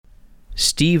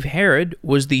Steve Herrod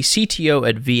was the CTO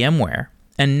at VMware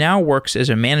and now works as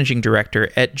a managing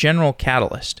director at General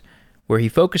Catalyst, where he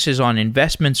focuses on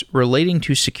investments relating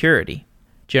to security.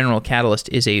 General Catalyst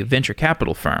is a venture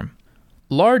capital firm.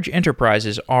 Large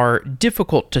enterprises are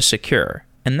difficult to secure,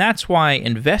 and that's why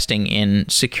investing in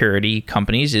security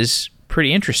companies is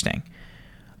pretty interesting.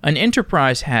 An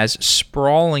enterprise has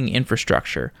sprawling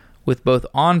infrastructure with both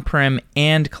on-prem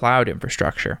and cloud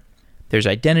infrastructure. There's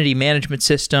identity management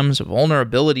systems,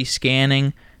 vulnerability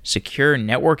scanning, secure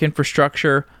network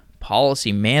infrastructure,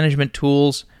 policy management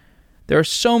tools. There are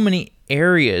so many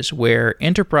areas where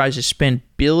enterprises spend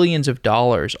billions of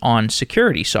dollars on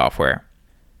security software.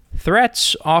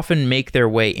 Threats often make their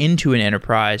way into an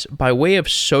enterprise by way of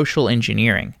social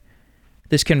engineering.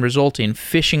 This can result in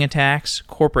phishing attacks,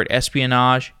 corporate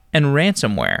espionage, and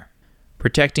ransomware.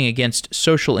 Protecting against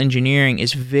social engineering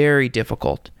is very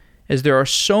difficult, as there are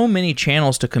so many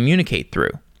channels to communicate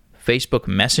through. Facebook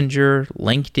Messenger,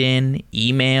 LinkedIn,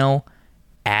 email,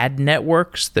 ad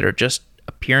networks that are just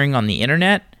appearing on the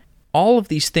internet. All of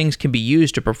these things can be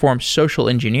used to perform social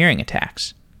engineering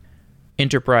attacks.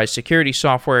 Enterprise security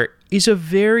software is a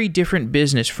very different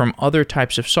business from other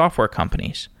types of software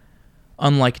companies.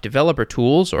 Unlike developer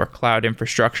tools or cloud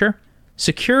infrastructure,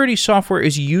 security software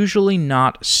is usually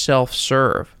not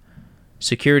self-serve.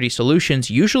 Security solutions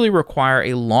usually require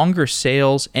a longer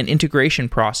sales and integration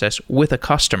process with a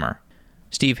customer.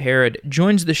 Steve Herrod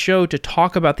joins the show to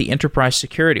talk about the enterprise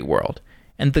security world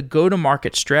and the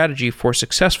go-to-market strategy for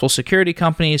successful security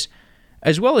companies,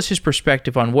 as well as his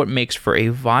perspective on what makes for a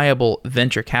viable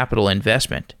venture capital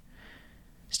investment.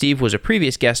 Steve was a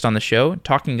previous guest on the show,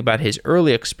 talking about his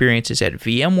early experiences at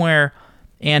VMware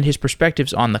and his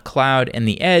perspectives on the cloud and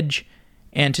the edge,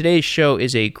 and today's show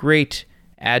is a great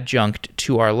adjunct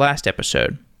to our last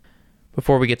episode.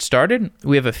 Before we get started,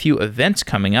 we have a few events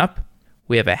coming up.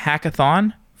 We have a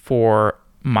hackathon for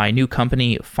my new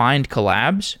company, Find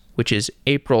Collabs, which is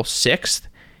April 6th,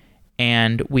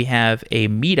 and we have a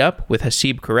meetup with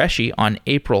Haseeb Qureshi on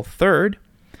April 3rd.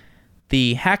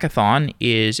 The hackathon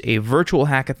is a virtual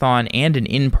hackathon and an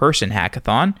in-person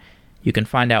hackathon. You can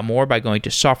find out more by going to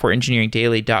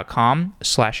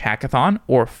softwareengineeringdaily.com/hackathon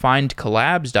or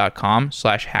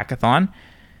findcollabs.com/hackathon.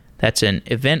 That's an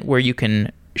event where you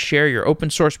can share your open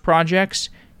source projects,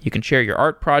 you can share your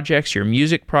art projects, your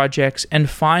music projects, and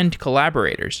find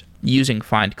collaborators using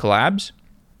Find Collabs.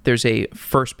 There's a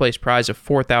first place prize of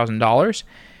 $4,000,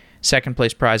 second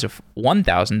place prize of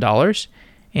 $1,000,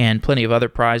 and plenty of other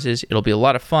prizes. It'll be a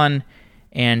lot of fun.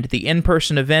 And the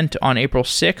in-person event on April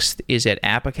 6th is at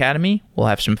App Academy. We'll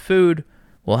have some food,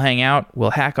 we'll hang out,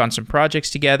 we'll hack on some projects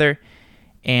together,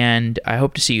 and I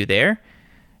hope to see you there.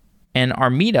 And our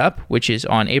meetup, which is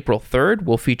on April 3rd,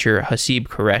 will feature Haseeb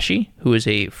Qureshi, who is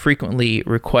a frequently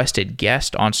requested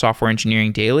guest on Software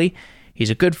Engineering Daily. He's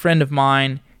a good friend of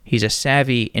mine. He's a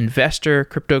savvy investor,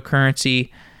 cryptocurrency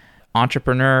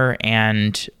entrepreneur,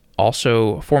 and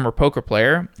also a former poker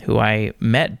player who I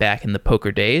met back in the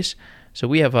poker days. So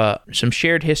we have some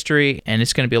shared history, and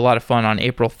it's going to be a lot of fun on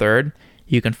April 3rd.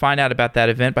 You can find out about that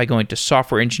event by going to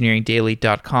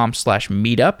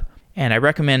softwareengineeringdaily.com/meetup. And I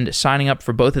recommend signing up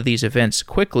for both of these events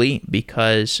quickly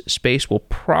because space will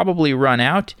probably run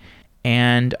out.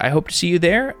 And I hope to see you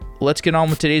there. Let's get on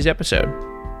with today's episode.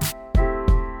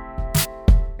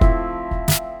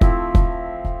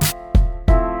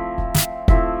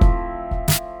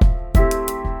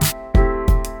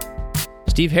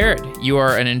 Steve Herrod, you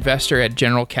are an investor at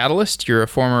General Catalyst. You're a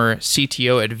former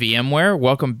CTO at VMware.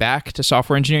 Welcome back to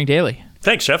Software Engineering Daily.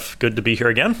 Thanks, Jeff. Good to be here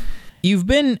again. You've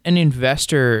been an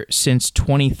investor since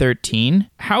 2013.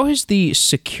 How has the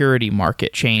security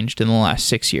market changed in the last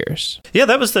 6 years? Yeah,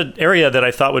 that was the area that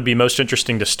I thought would be most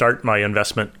interesting to start my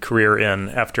investment career in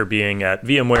after being at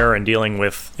VMware and dealing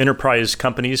with enterprise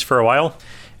companies for a while.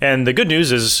 And the good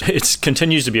news is it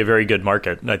continues to be a very good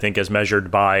market, I think, as measured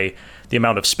by the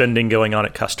amount of spending going on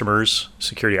at customers.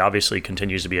 Security obviously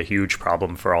continues to be a huge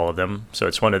problem for all of them. So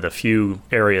it's one of the few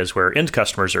areas where end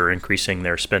customers are increasing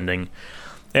their spending.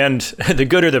 And the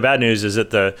good or the bad news is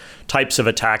that the types of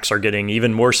attacks are getting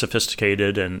even more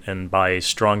sophisticated and by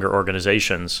stronger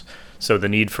organizations. So the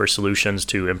need for solutions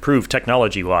to improve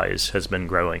technology-wise has been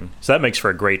growing. So that makes for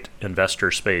a great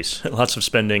investor space. Lots of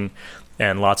spending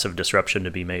and lots of disruption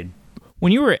to be made.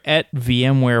 When you were at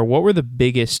VMware, what were the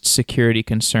biggest security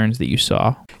concerns that you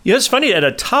saw? Yeah, it's funny. At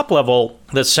a top level,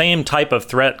 the same type of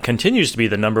threat continues to be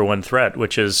the number one threat,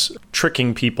 which is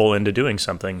tricking people into doing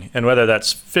something. And whether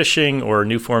that's phishing or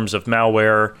new forms of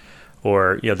malware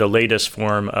or the latest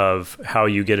form of how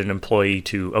you get an employee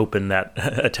to open that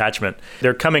attachment.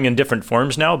 They're coming in different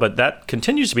forms now, but that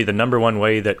continues to be the number one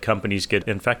way that companies get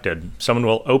infected. Someone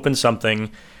will open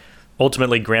something,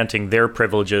 ultimately granting their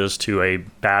privileges to a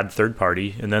bad third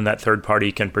party, and then that third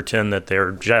party can pretend that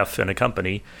they're Jeff in a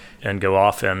company and go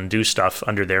off and do stuff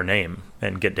under their name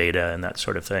and get data and that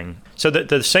sort of thing. So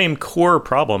the same core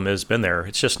problem has been there.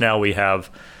 It's just now we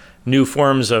have new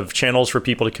forms of channels for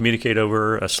people to communicate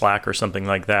over, a Slack or something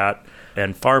like that,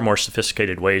 and far more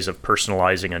sophisticated ways of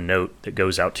personalizing a note that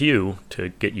goes out to you to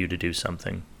get you to do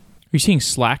something. Are you seeing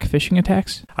Slack phishing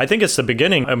attacks? I think it's the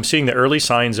beginning. I'm seeing the early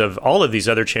signs of all of these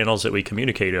other channels that we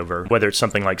communicate over, whether it's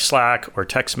something like Slack or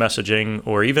text messaging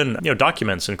or even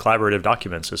documents and collaborative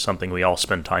documents is something we all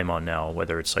spend time on now,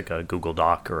 whether it's like a Google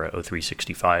Doc or a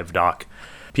O365 doc.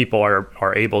 People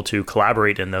are able to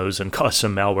collaborate in those and cause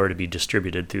some malware to be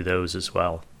distributed through those as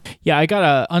well. Yeah, I got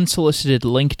an unsolicited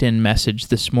LinkedIn message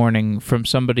this morning from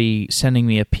somebody sending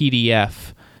me a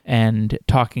PDF and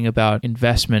talking about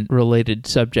investment-related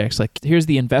subjects. Like, here's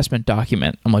the investment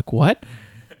document. I'm like, what?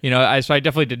 So I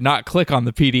definitely did not click on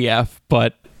the PDF,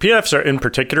 but PDFs are, in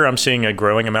particular, I'm seeing a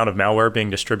growing amount of malware being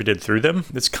distributed through them.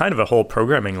 It's kind of a whole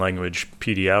programming language,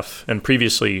 PDF. And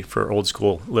previously, for old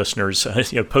school listeners,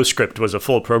 PostScript was a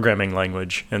full programming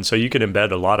language. And so you could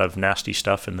embed a lot of nasty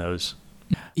stuff in those.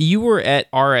 You were at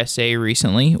RSA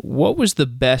recently. What was the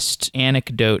best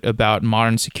anecdote about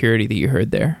modern security that you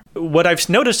heard there? What I've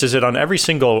noticed is that on every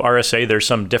single RSA, there's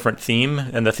some different theme.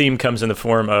 And the theme comes in the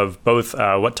form of both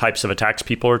what types of attacks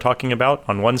people are talking about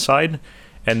on one side.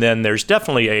 And then there's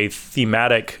definitely a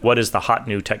thematic, what is the hot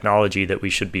new technology that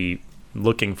we should be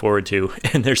looking forward to?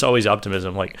 And there's always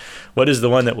optimism, like what is the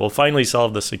one that will finally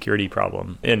solve the security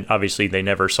problem? And obviously they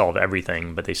never solve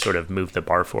everything, but they sort of move the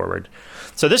bar forward.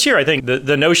 So this year, I think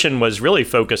the notion was really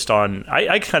focused on,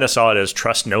 I kind of saw it as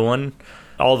trust no one.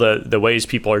 All the ways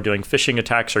people are doing phishing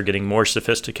attacks are getting more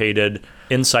sophisticated.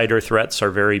 Insider threats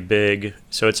are very big.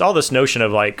 So it's all this notion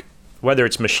of like, whether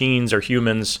it's machines or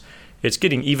humans, it's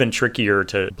getting even trickier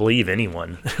to believe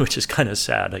anyone, which is kind of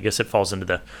sad. I guess it falls into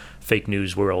the fake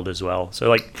news world as well. So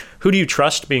like, who do you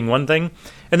trust being one thing?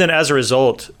 And then as a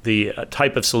result, the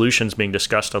type of solutions being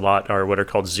discussed a lot are what are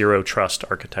called zero trust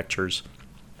architectures.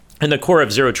 And the core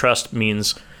of zero trust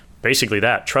means basically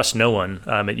that, trust no one.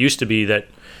 It used to be that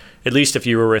at least if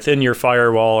you were within your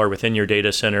firewall or within your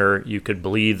data center, you could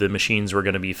believe the machines were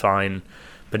going to be fine.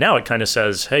 But now it kind of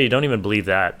says, hey, don't even believe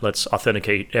that. Let's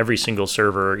authenticate every single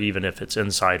server, even if it's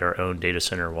inside our own data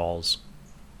center walls.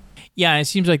 Yeah, it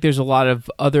seems like there's a lot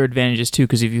of other advantages too,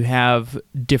 because if you have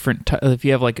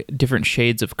different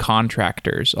shades of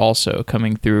contractors also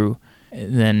coming through,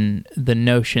 then the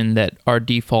notion that our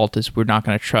default is we're not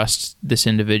going to trust this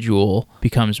individual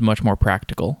becomes much more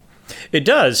practical. It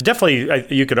does.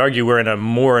 Definitely, you could argue we're in a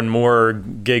more and more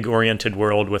gig-oriented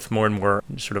world with more and more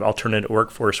sort of alternate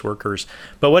workforce workers.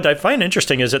 But what I find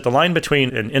interesting is that the line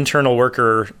between an internal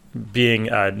worker being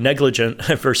negligent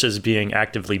versus being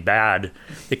actively bad,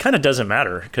 it kind of doesn't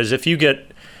matter. Because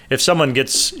if someone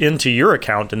gets into your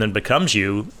account and then becomes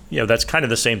you, that's kind of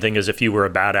the same thing as if you were a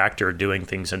bad actor doing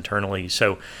things internally.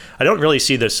 So I don't really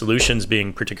see the solutions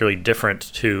being particularly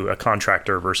different to a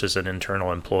contractor versus an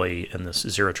internal employee in this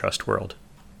zero trust world.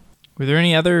 Were there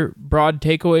any other broad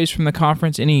takeaways from the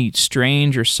conference? Any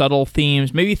strange or subtle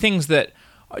themes? Maybe things that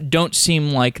don't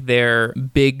seem like they're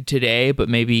big today, but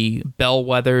maybe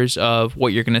bellwethers of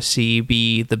what you're going to see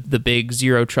be the big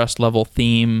zero trust level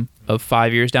theme of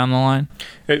 5 years down the line?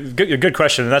 Good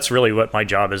question. And that's really what my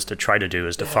job is to try to do,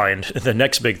 is to find the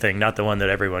next big thing, not the one that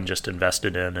everyone just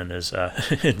invested in and is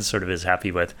and sort of is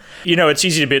happy with. It's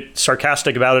easy to be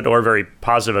sarcastic about it or very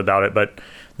positive about it, but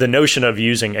the notion of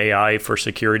using AI for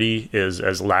security is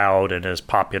as loud and as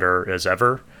popular as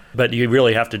ever. But you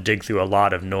really have to dig through a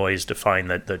lot of noise to find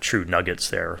the true nuggets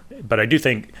there. But I do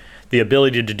think the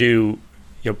ability to do,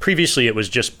 previously it was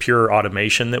just pure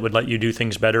automation that would let you do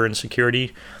things better in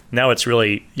security. Now it's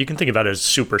really, you can think about it as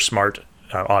super smart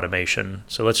automation.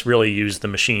 So let's really use the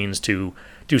machines to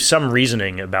do some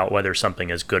reasoning about whether something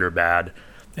is good or bad,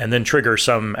 and then trigger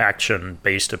some action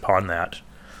based upon that.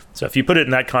 So if you put it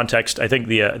in that context, I think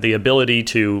the ability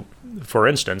to, for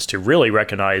instance, to really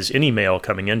recognize any mail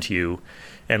coming into you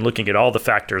and looking at all the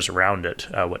factors around it,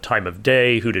 what time of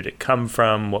day, who did it come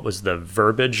from, what was the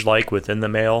verbiage like within the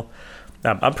mail.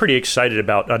 I'm pretty excited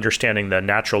about understanding the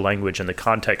natural language and the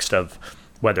context of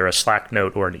whether a Slack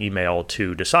note or an email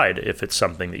to decide if it's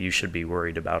something that you should be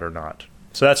worried about or not.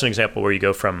 So that's an example where you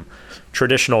go from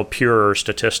traditional pure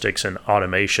statistics and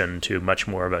automation to much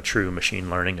more of a true machine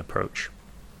learning approach.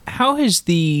 How has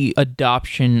the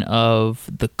adoption of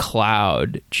the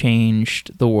cloud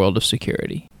changed the world of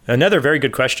security? Another very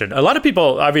good question. A lot of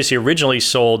people obviously originally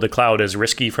sold the cloud as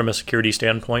risky from a security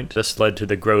standpoint. This led to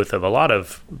the growth of a lot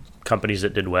of companies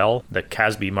that did well. The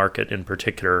CASB market in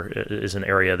particular is an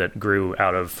area that grew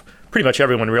out of pretty much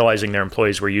everyone realizing their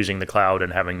employees were using the cloud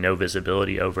and having no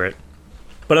visibility over it.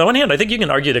 But on the one hand, I think you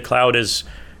can argue the cloud is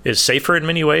safer in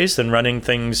many ways than running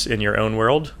things in your own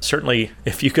world. Certainly,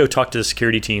 if you go talk to the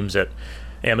security teams at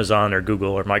Amazon or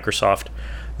Google or Microsoft,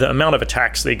 the amount of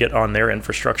attacks they get on their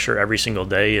infrastructure every single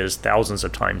day is thousands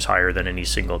of times higher than any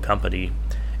single company.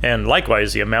 And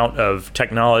likewise, the amount of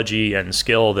technology and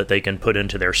skill that they can put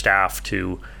into their staff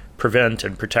to prevent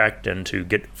and protect and to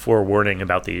get forewarning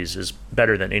about these is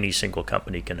better than any single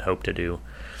company can hope to do.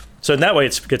 So in that way,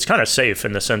 it's kind of safe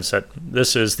in the sense that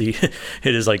this is it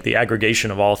is like the aggregation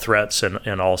of all threats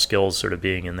and all skills sort of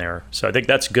being in there. So I think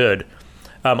that's good.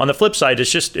 On the flip side,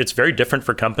 it's very different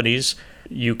for companies.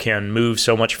 You can move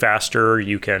so much faster.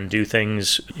 You can do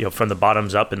things from the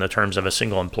bottoms up in the terms of a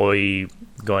single employee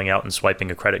going out and swiping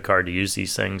a credit card to use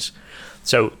these things.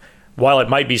 So while it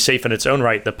might be safe in its own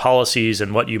right, the policies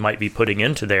and what you might be putting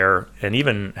into there and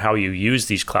even how you use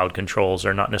these cloud controls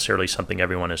are not necessarily something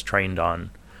everyone is trained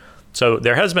on. So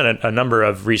there has been a number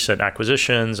of recent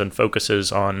acquisitions and focuses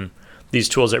on these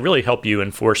tools that really help you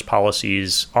enforce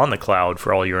policies on the cloud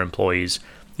for all your employees,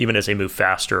 even as they move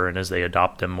faster and as they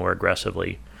adopt them more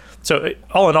aggressively. So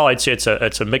all in all, I'd say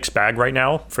it's a mixed bag right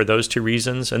now for those two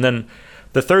reasons. And then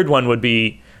the third one would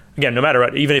be, again, no matter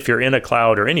what, even if you're in a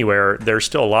cloud or anywhere, there's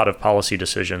still a lot of policy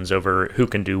decisions over who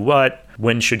can do what,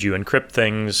 when should you encrypt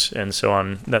things, and so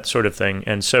on, that sort of thing.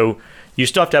 And so you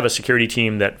still have to have a security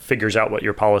team that figures out what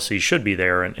your policies should be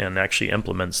there and actually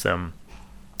implements them.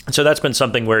 And so that's been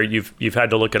something where you've had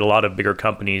to look at a lot of bigger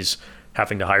companies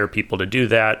having to hire people to do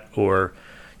that. Or,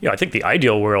 I think the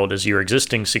ideal world is your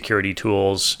existing security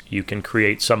tools, you can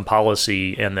create some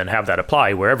policy and then have that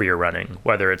apply wherever you're running,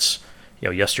 whether it's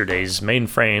yesterday's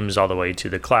mainframes all the way to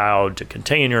the cloud, to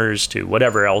containers, to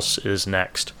whatever else is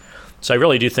next. So I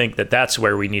really do think that that's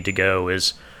where we need to go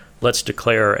is let's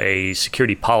declare a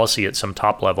security policy at some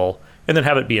top level and then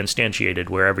have it be instantiated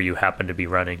wherever you happen to be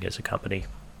running as a company.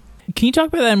 Can you talk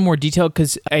about that in more detail?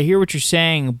 Because I hear what you're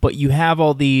saying, but you have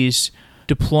all these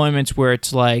deployments where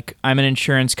it's like, I'm an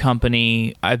insurance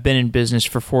company, I've been in business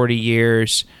for 40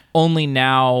 years, only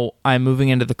now I'm moving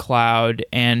into the cloud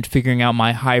and figuring out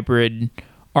my hybrid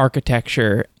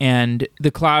architecture. And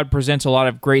the cloud presents a lot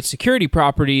of great security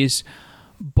properties,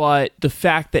 but the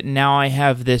fact that now I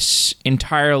have this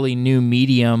entirely new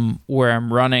medium where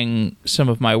I'm running some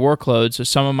of my workloads, so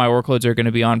some of my workloads are going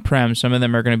to be on-prem, some of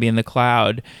them are going to be in the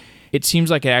cloud, it seems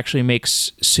like it actually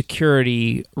makes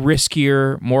security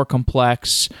riskier, more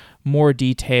complex, more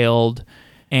detailed.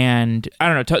 And I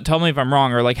don't know, tell me if I'm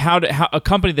wrong, or like how a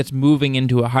company that's moving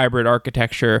into a hybrid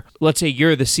architecture, let's say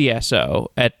you're the CSO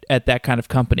at that kind of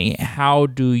company, how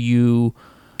do you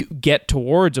get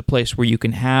towards a place where you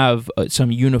can have some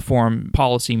uniform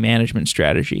policy management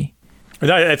strategy?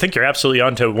 I think you're absolutely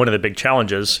onto one of the big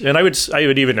challenges. And I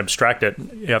would even abstract it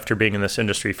after being in this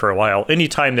industry for a while.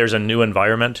 Anytime there's a new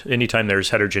environment, anytime there's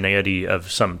heterogeneity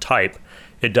of some type,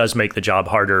 it does make the job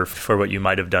harder for what you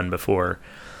might have done before.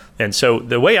 And so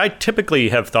the way I typically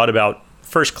have thought about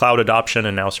first cloud adoption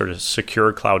and now sort of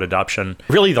secure cloud adoption,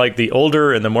 really like the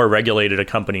older and the more regulated a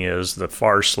company is, the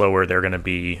far slower they're going to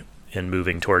be in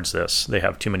moving towards this. They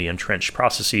have too many entrenched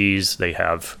processes. They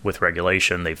have, with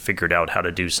regulation, they've figured out how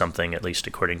to do something, at least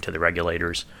according to the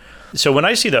regulators. So when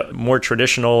I see the more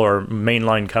traditional or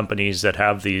mainline companies that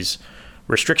have these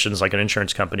restrictions, like an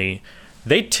insurance company,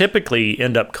 they typically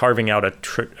end up carving out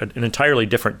an entirely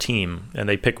different team, and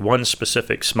they pick one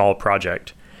specific small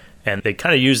project. And they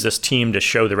kind of use this team to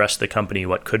show the rest of the company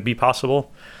what could be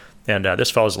possible. And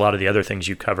this follows a lot of the other things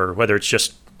you cover, whether it's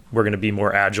just we're going to be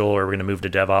more agile or we're going to move to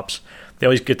DevOps. They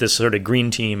always get this sort of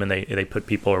green team and they put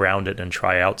people around it and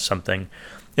try out something.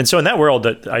 And so in that world,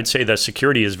 I'd say the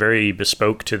security is very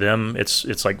bespoke to them.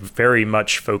 It's like very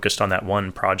much focused on that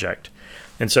one project.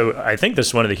 And so I think this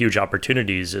is one of the huge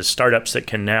opportunities is startups that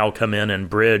can now come in and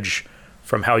bridge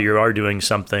from how you are doing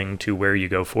something to where you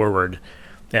go forward.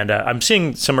 And I'm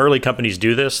seeing some early companies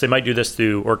do this. They might do this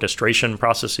through orchestration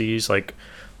processes, like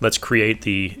let's create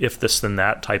the if this then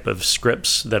that type of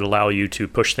scripts that allow you to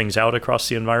push things out across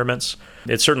the environments.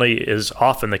 It certainly is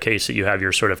often the case that you have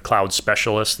your sort of cloud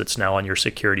specialist that's now on your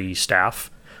security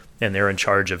staff, and they're in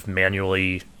charge of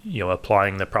manually,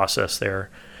 applying the process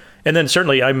there. And then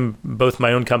certainly I'm both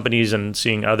my own companies and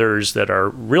seeing others that are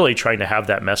really trying to have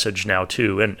that message now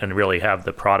too, and really have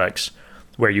the products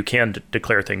where you can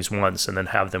declare things once and then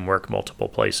have them work multiple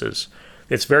places.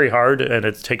 It's very hard, and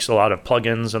it takes a lot of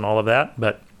plugins and all of that.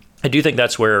 But I do think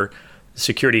that's where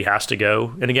security has to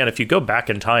go. And again, if you go back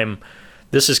in time,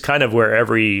 this is kind of where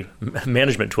every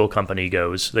management tool company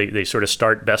goes. They sort of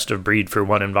start best of breed for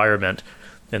one environment,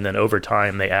 and then over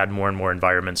time they add more and more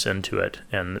environments into it.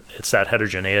 And it's that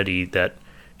heterogeneity that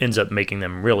ends up making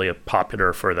them really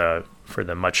popular for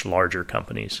the much larger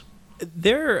companies.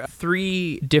 There are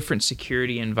 3 different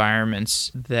security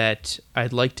environments that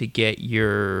I'd like to get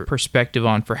your perspective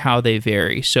on for how they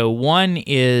vary. So one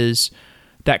is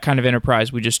that kind of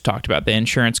enterprise we just talked about, the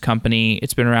insurance company.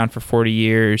 It's been around for 40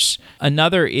 years.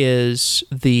 Another is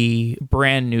the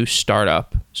brand new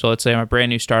startup. So let's say I'm a brand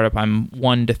new startup. I'm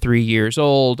 1 to 3 years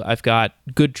old. I've got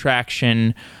good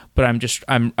traction, but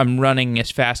I'm running as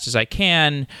fast as I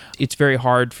can. It's very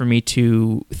hard for me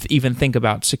to even think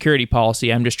about security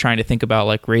policy. I'm just trying to think about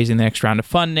like raising the next round of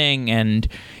funding and,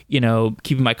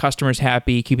 keeping my customers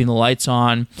happy, keeping the lights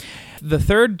on. The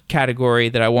third category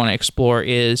that I want to explore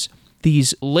is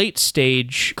these late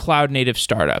stage cloud native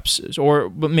startups, or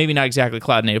maybe not exactly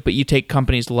cloud native, but you take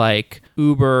companies like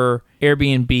Uber,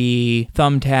 Airbnb,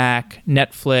 Thumbtack,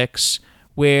 Netflix,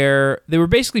 where they were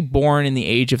basically born in the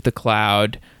age of the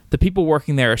cloud. The people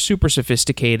working there are super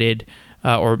sophisticated,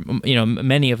 or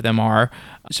many of them are.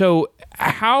 So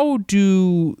how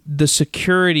do the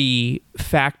security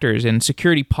factors and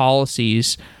security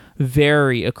policies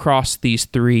vary across these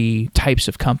 3 types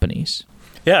of companies?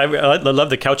 Yeah, I love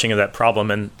the couching of that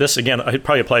problem. And this, again, it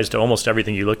probably applies to almost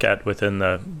everything you look at within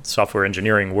the software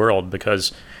engineering world,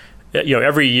 because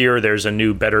every year there's a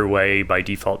new, better way by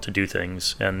default to do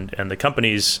things. And the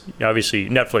companies, obviously,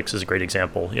 Netflix is a great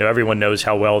example. Everyone knows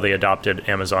how well they adopted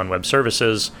Amazon Web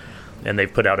Services, and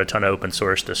they've put out a ton of open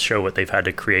source to show what they've had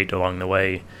to create along the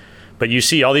way. But you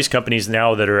see all these companies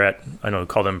now that are at, I don't know,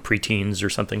 call them preteens or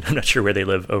something. I'm not sure where they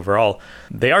live overall.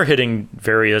 They are hitting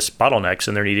various bottlenecks,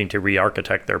 and they're needing to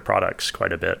re-architect their products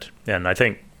quite a bit. And I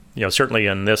think, certainly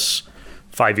in this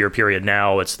 5-year period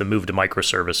now, it's the move to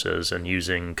microservices and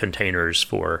using containers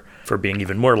for being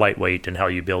even more lightweight in how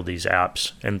you build these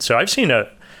apps. And so I've seen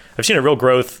a real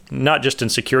growth, not just in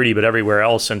security, but everywhere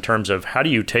else, in terms of how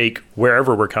do you take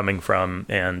wherever we're coming from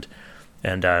and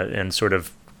sort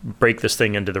of break this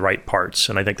thing into the right parts.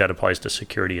 And I think that applies to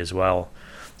security as well.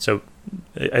 So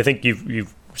I think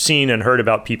you've seen and heard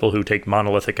about people who take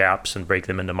monolithic apps and break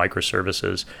them into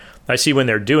microservices. I see when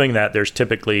they're doing that, there's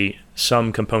typically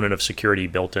some component of security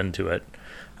built into it.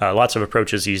 Lots of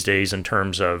approaches these days in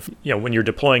terms of, when you're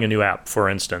deploying a new app, for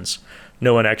instance,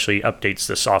 no one actually updates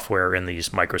the software in these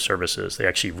microservices. They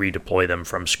actually redeploy them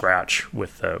from scratch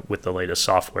with the latest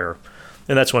software.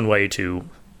 And that's one way to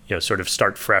sort of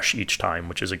start fresh each time,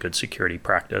 which is a good security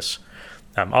practice.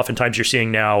 Oftentimes you're seeing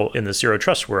now in the zero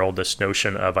trust world this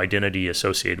notion of identity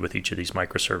associated with each of these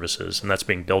microservices, and that's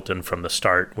being built in from the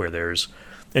start, where there's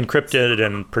encrypted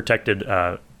and protected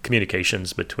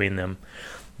communications between them.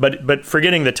 But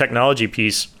forgetting the technology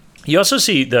piece, you also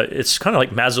see that it's kind of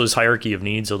like Maslow's hierarchy of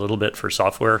needs a little bit for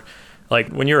software. Like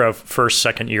when you're a first,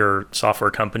 second year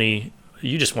software company,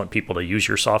 you just want people to use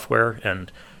your software.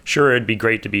 And sure, it'd be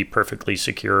great to be perfectly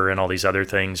secure and all these other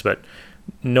things, but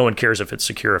no one cares if it's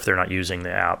secure if they're not using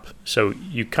the app. So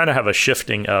you kind of have a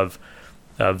shifting of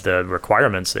the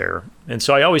requirements there. And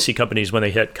so I always see companies when they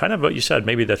hit kind of what you said,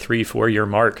 maybe the 3-4 year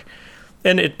mark.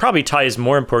 And it probably ties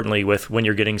more importantly with when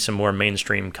you're getting some more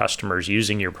mainstream customers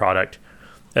using your product.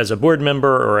 As a board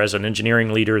member or as an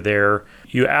engineering leader there,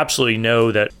 you absolutely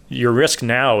know that your risk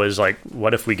now is like,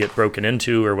 what if we get broken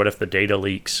into, or what if the data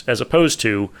leaks, as opposed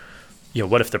to,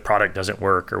 what if the product doesn't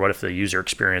work, or what if the user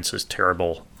experience is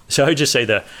terrible. So I would just say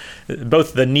that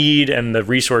both the need and the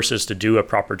resources to do a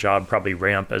proper job probably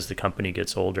ramp as the company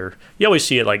gets older. You always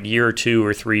see it like year 2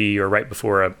 or 3, or right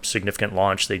before a significant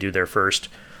launch, they do their first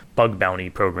bug bounty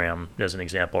program, as an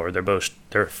example, or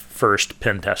their first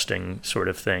pen testing sort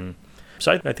of thing.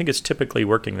 So I think it's typically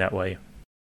working that way.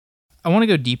 I want to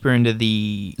go deeper into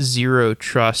the zero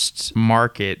trust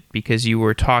market, because you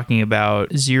were talking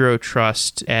about zero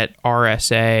trust at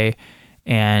RSA,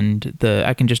 and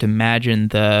I can just imagine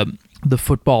the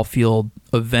football field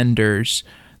of vendors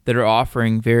that are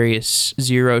offering various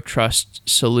zero trust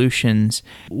solutions.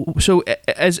 So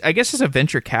as a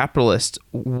venture capitalist,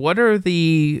 what are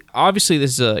obviously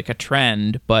this is like a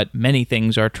trend, but many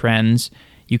things are trends.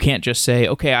 You can't just say,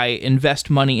 okay, I invest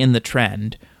money in the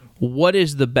trend. what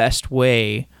is the best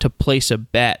way to place a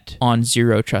bet on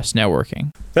zero trust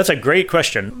networking? That's a great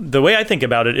question. The way I think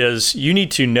about it is you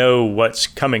need to know what's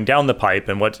coming down the pipe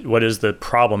and what is the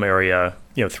problem area,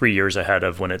 3 years ahead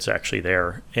of when it's actually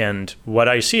there. And what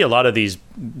I see a lot of these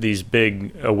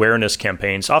big awareness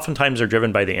campaigns oftentimes are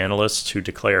driven by the analysts who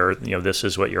declare, this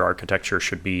is what your architecture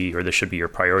should be, or this should be your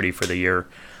priority for the year.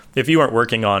 If you aren't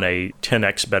working on a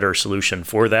 10x better solution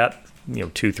for that,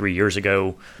 2-3 years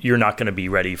ago, you're not going to be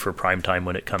ready for prime time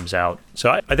when it comes out.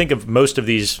 So I think of most of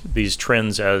these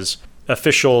trends as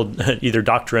official either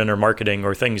doctrine or marketing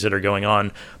or things that are going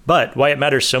on. But why it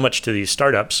matters so much to these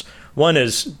startups, one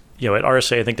is, at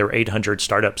RSA, I think there are 800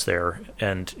 startups there.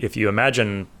 And if you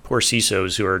imagine poor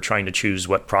CISOs who are trying to choose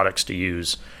what products to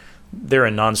use, they're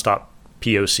in nonstop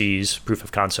POCs, proof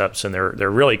of concepts, and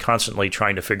they're really constantly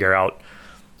trying to figure out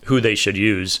who they should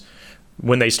use.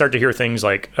 When they start to hear things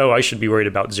like, oh, I should be worried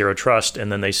about zero trust,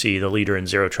 and then they see the leader in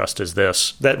zero trust is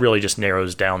this, that really just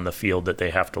narrows down the field that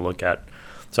they have to look at.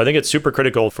 So I think it's super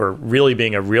critical for really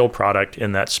being a real product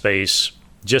in that space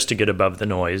just to get above the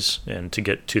noise and to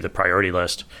get to the priority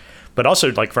list. But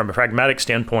also, like from a pragmatic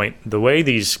standpoint, the way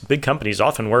these big companies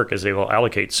often work is they will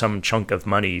allocate some chunk of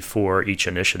money for each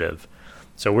initiative.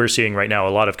 So we're seeing right now a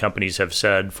lot of companies have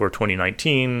said for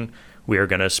 2019, we are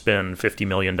going to spend $50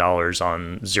 million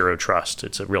on zero trust.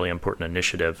 It's a really important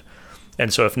initiative.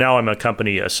 And so if now I'm a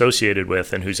company associated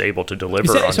with and who's able to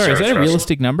deliver on zero trust. Is that a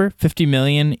realistic number? $50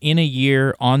 million in a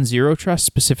year on zero trust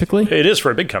specifically? It is for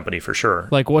a big company for sure.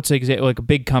 Like what's like a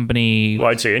big company? Well,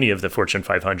 I'd say any of the Fortune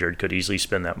 500 could easily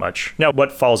spend that much. Now,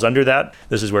 what falls under that?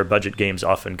 This is where budget games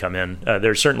often come in.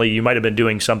 There's certainly, you might have been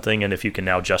doing something, and if you can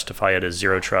now justify it as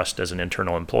zero trust as an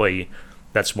internal employee,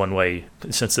 that's one way,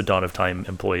 since the dawn of time,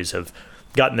 employees have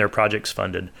gotten their projects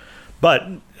funded. But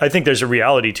I think there's a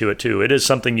reality to it too. It is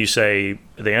something you say,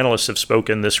 the analysts have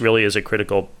spoken, this really is a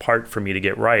critical part for me to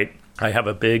get right. I have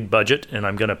a big budget and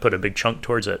I'm going to put a big chunk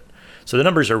towards it. So the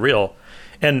numbers are real.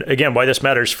 And again, why this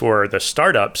matters for the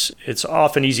startups, it's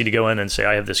often easy to go in and say,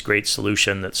 I have this great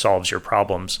solution that solves your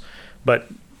problems. But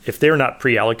if they're not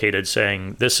pre-allocated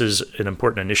saying, this is an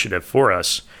important initiative for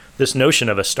us, this notion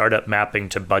of a startup mapping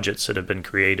to budgets that have been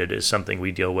created is something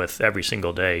we deal with every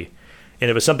single day. And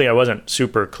it was something I wasn't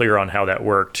super clear on how that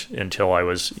worked until I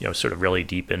was, sort of really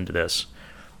deep into this.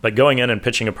 But going in and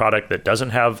pitching a product that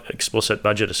doesn't have explicit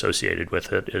budget associated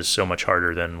with it is so much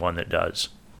harder than one that does.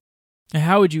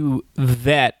 How would you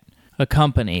vet a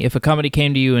company? If a company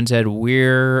came to you and said,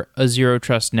 we're a zero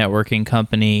trust networking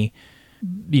company,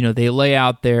 they lay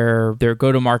out their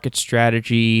go-to-market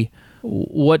strategy.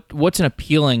 What's an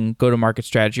appealing go-to-market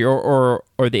strategy? Or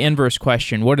the inverse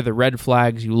question, what are the red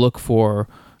flags you look for?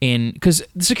 Because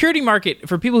the security market,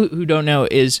 for people who don't know,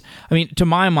 is, to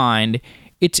my mind,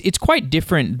 it's quite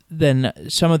different than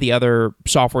some of the other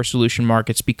software solution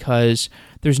markets because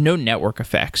there's no network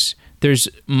effects. There's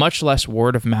much less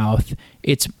word of mouth.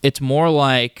 It's more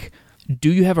like,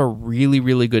 do you have a really,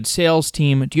 really good sales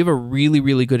team? Do you have a really,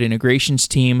 really good integrations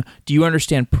team? Do you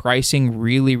understand pricing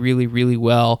really, really, really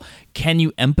well? Can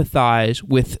you empathize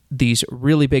with these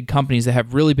really big companies that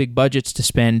have really big budgets to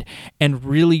spend and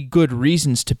really good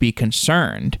reasons to be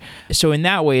concerned? So in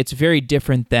that way, it's very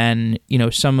different than,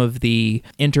 some of the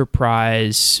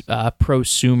enterprise,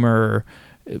 prosumer,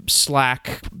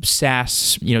 Slack,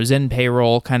 SaaS, Zen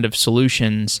payroll kind of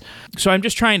solutions. So I'm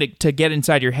just trying to get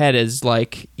inside your head as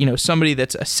like, somebody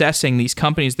that's assessing these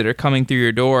companies that are coming through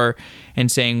your door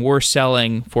and saying, we're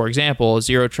selling, for example, a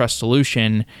zero trust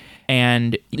solution.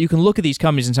 And you can look at these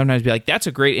companies and sometimes be like, that's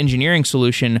a great engineering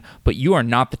solution, but you are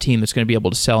not the team that's going to be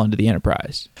able to sell into the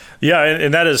enterprise. Yeah,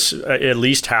 and that is at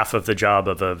least half of the job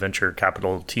of a venture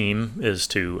capital team is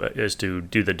to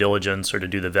do the diligence or to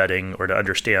do the vetting or to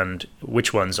understand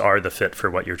which ones are the fit for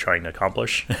what you're trying to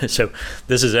accomplish. So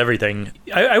this is everything.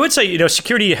 I would say,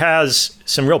 security has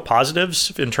some real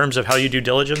positives in terms of how you do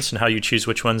diligence and how you choose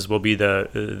which ones will be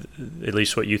at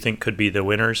least what you think could be the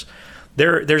winners.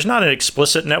 There's not an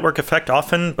explicit network effect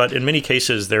often, but in many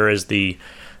cases there is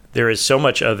so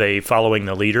much of a following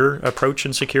the leader approach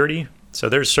in security. So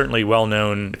there's certainly well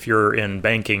known, if you're in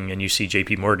banking and you see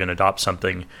JP Morgan adopt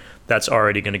something, that's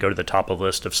already going to go to the top of the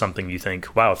list of something you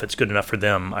think, wow, if it's good enough for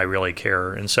them, I really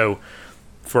care. And so,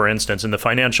 for instance, in the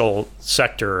financial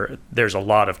sector, there's a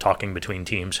lot of talking between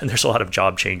teams and there's a lot of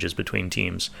job changes between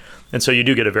teams. And so you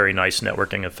do get a very nice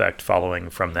networking effect following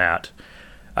from that.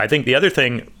 I think the other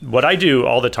thing, what I do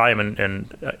all the time,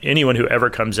 and anyone who ever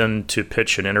comes in to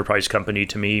pitch an enterprise company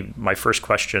to me, my first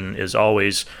question is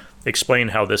always explain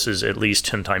how this is at least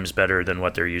 10 times better than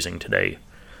what they're using today.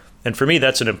 And for me,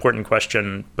 that's an important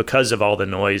question because of all the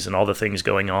noise and all the things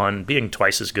going on. Being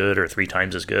twice as good or 3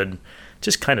 times as good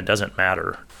just kind of doesn't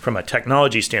matter. From a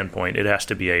technology standpoint, it has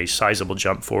to be a sizable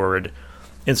jump forward.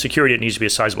 In security, it needs to be a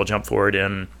sizable jump forward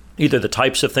in either the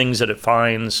types of things that it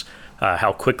finds,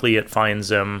 how quickly it finds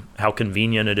them, how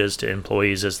convenient it is to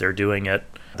employees as they're doing it,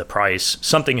 the price.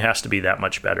 Something has to be that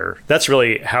much better. That's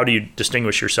really how do you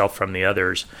distinguish yourself from the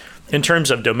others. In terms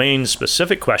of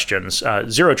domain-specific questions,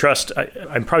 Zero Trust,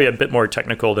 I'm probably a bit more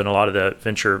technical than a lot of the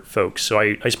venture folks, so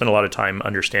I spend a lot of time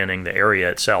understanding the area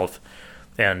itself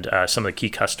and some of the key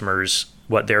customers,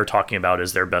 what they're talking about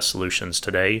as their best solutions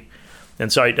today.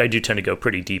 And so I do tend to go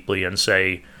pretty deeply and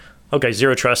say, okay,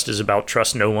 Zero Trust is about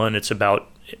trust no one. It's about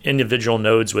individual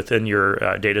nodes within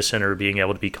your data center being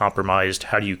able to be compromised.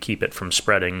 How do you keep it from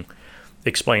spreading?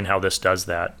 Explain how this does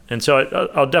that. And so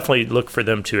I'll definitely look for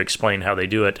them to explain how they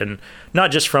do it. And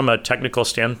not just from a technical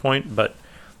standpoint, but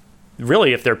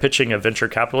really if they're pitching a venture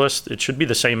capitalist, it should be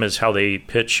the same as how they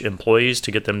pitch employees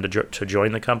to get them to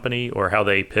join the company, or how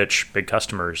they pitch big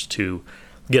customers to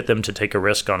get them to take a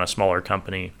risk on a smaller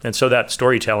company. And so that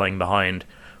storytelling behind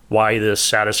why this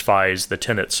satisfies the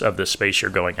tenets of the space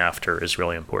you're going after is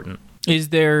really important. Is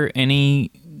there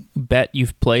any bet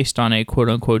you've placed on a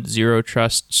quote-unquote Zero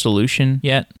Trust solution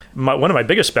yet? One of my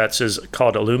biggest bets is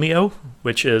called Illumio,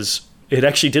 which is, it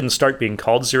actually didn't start being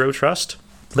called Zero Trust,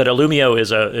 but Illumio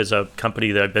is a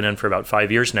company that I've been in for about 5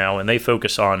 years now, and they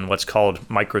focus on what's called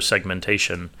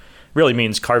microsegmentation. Really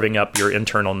means carving up your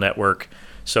internal network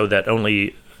so that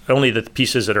only the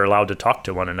pieces that are allowed to talk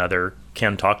to one another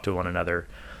can talk to one another.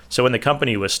 So when the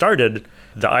company was started,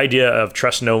 the idea of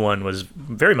trust no one was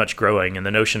very much growing, and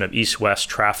the notion of east-west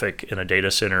traffic in a data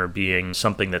center being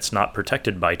something that's not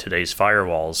protected by today's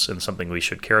firewalls and something we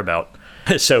should care about.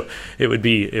 So it would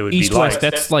be east-west.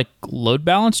 That's like load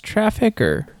balance traffic,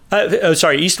 or?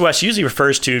 East-west usually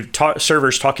refers to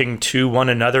servers talking to one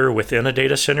another within a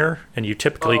data center, and you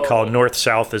typically call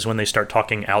north-south is when they start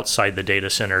talking outside the data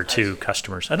center to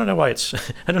customers. I don't know why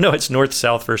it's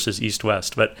north-south versus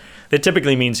east-west, but it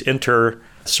typically means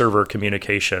inter-server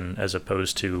communication as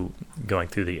opposed to going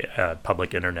through the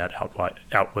public internet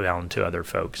outbound to other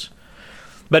folks.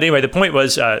 But anyway, the point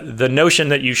was the notion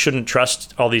that you shouldn't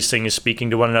trust all these things speaking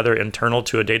to one another internal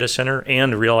to a data center,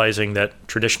 and realizing that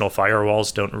traditional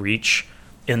firewalls don't reach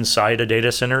inside a data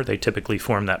center. They typically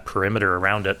form that perimeter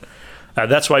around it.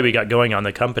 That's why we got going on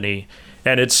the company.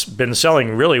 And it's been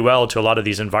selling really well to a lot of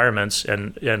these environments.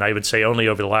 And I would say only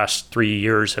over the last 3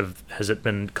 years has it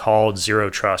been called Zero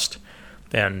Trust.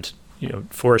 And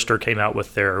Forrester came out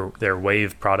with their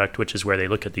Wave product, which is where they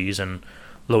look at these, and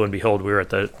lo and behold, we were at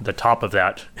the top of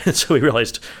that. And so we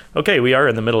realized, okay, we are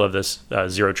in the middle of this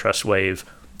Zero Trust wave.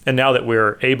 And now that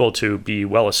we're able to be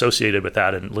well associated with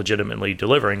that and legitimately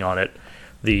delivering on it,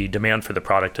 the demand for the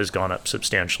product has gone up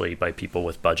substantially by people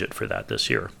with budget for that this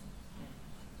year.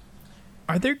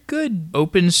 Are there good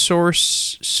open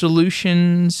source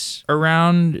solutions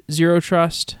around Zero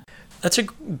Trust? That's a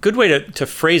good way to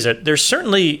phrase it. There's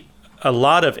certainly a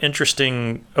lot of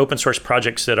interesting open source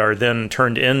projects that are then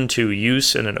turned into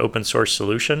use in an open source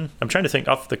solution. I'm trying to think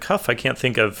off the cuff. I can't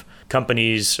think of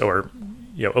companies or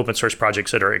open source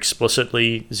projects that are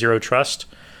explicitly Zero Trust.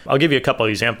 I'll give you a couple of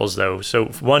examples, though. So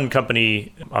one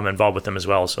company, I'm involved with them as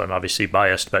well, so I'm obviously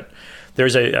biased, but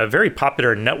there's a very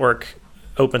popular network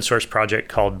open source project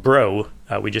called Bro.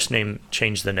 We just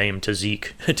changed the name to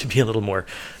Zeek to be a little more,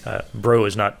 Bro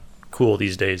is not cool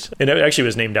these days. And it actually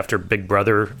was named after Big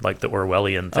Brother, like the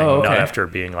Orwellian thing, not after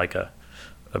being like a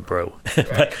bro.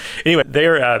 But anyway,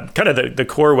 they're kind of the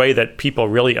core way that people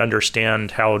really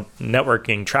understand how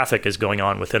networking traffic is going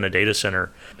on within a data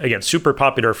center. Again, super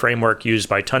popular framework used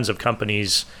by tons of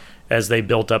companies as they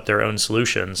built up their own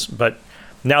solutions. But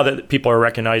now that people are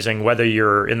recognizing, whether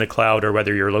you're in the cloud or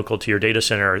whether you're local to your data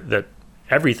center, that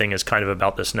everything is kind of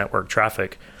about this network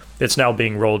traffic, it's now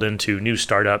being rolled into new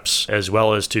startups as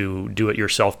well as to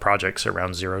do-it-yourself projects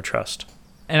around Zero Trust.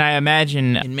 And I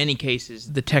imagine in many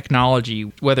cases, the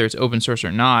technology, whether it's open source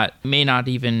or not, may not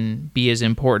even be as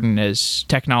important as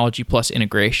technology plus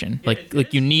integration.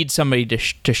 Like you need somebody to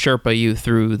Sherpa you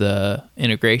through the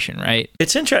integration, right?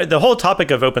 It's interesting. The whole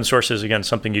topic of open source is, again,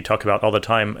 something you talk about all the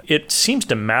time. It seems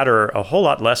to matter a whole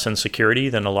lot less in security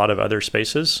than a lot of other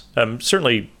spaces.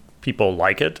 Certainly, people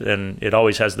like it, and it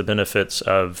always has the benefits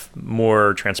of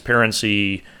more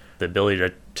transparency, the ability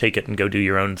to take it and go do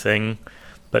your own thing.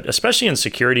 But especially in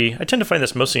security, I tend to find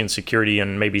this mostly in security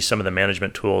and maybe some of the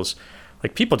management tools.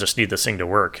 Like, people just need this thing to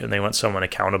work, and they want someone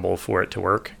accountable for it to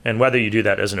work. And whether you do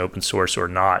that as an open source or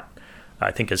not, I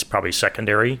think is probably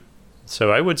secondary.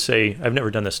 So I would say, I've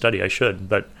never done this study, I should,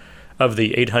 but of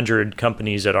the 800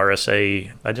 companies at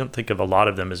RSA, I don't think of a lot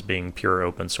of them as being pure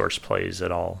open source plays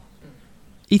at all.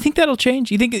 You think that'll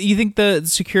change? You think the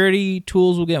security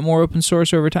tools will get more open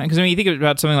source over time? Because you think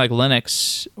about something like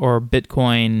Linux or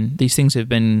Bitcoin. These things have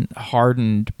been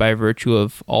hardened by virtue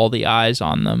of all the eyes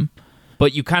on them.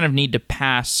 But you kind of need to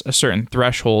pass a certain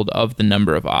threshold of the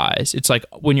number of eyes. It's like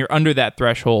when you're under that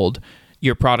threshold,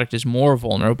 your product is more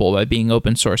vulnerable by being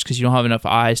open source because you don't have enough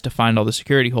eyes to find all the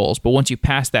security holes. But once you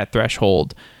pass that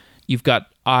threshold, you've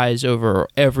got eyes over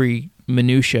every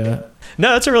minutia.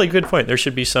 No, that's a really good point. There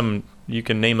should be you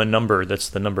can name a number that's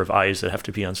the number of eyes that have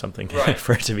to be on something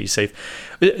for it to be safe.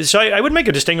 So I would make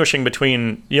a distinguishing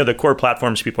between the core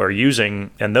platforms people are using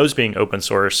and those being open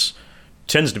source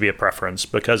tends to be a preference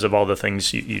because of all the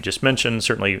things you just mentioned.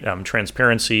 Certainly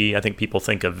transparency. I think people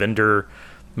think of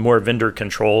more vendor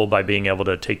control by being able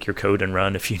to take your code and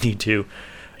run if you need to.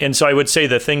 And so I would say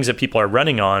the things that people are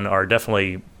running on are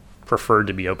definitely preferred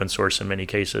to be open source in many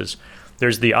cases.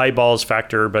 There's the eyeballs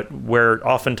factor, but where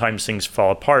oftentimes things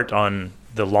fall apart on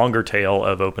the longer tail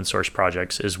of open source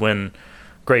projects is when,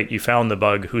 great, you found the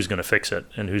bug, who's going to fix it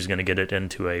and who's going to get it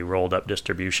into a rolled up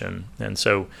distribution. And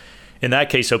so in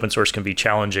that case, open source can be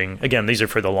challenging. Again, these are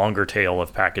for the longer tail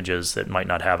of packages that might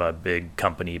not have a big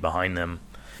company behind them.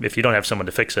 If you don't have someone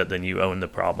to fix it, then you own the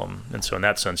problem. And so in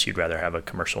that sense, you'd rather have a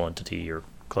commercial entity or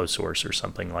closed source or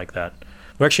something like that.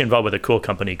 We're actually involved with a cool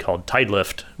company called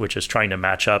Tidelift, which is trying to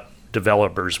match up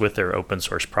developers with their open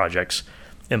source projects,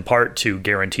 in part to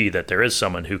guarantee that there is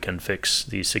someone who can fix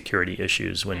these security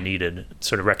issues when needed,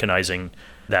 sort of recognizing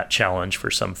that challenge for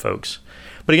some folks.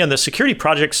 But again, the security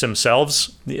projects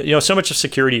themselves, so much of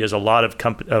security is a lot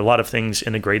of things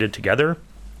integrated together.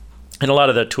 And a lot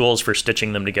of the tools for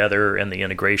stitching them together and the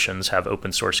integrations have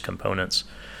open source components.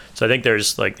 So I think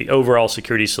there's like the overall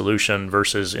security solution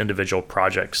versus individual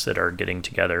projects that are getting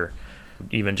together.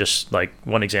 Even just like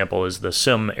one example is the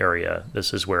SIM area.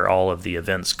 This is where all of the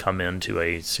events come into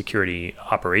a security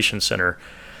operations center.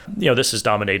 This is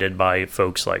dominated by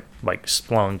folks like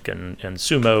Splunk and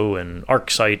Sumo and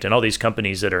ArcSight and all these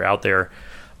companies that are out there.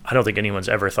 I don't think anyone's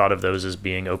ever thought of those as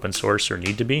being open source or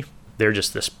need to be. They're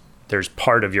just there's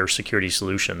part of your security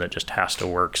solution that just has to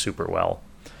work super well.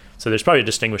 So there's probably a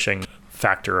distinguishing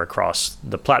factor across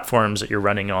the platforms that you're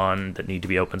running on that need to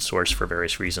be open source for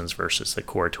various reasons versus the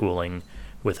core tooling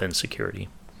within security.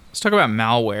 Let's talk about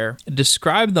malware.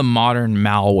 Describe the modern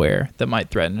malware that might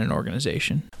threaten an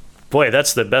organization. Boy,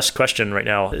 that's the best question right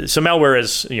now. So malware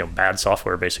is bad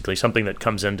software, basically, something that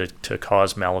comes in to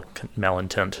cause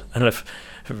malintent. I don't know if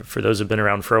for those who've been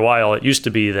around for a while, it used to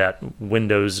be that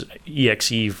Windows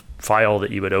exe file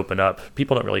that you would open up.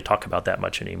 People don't really talk about that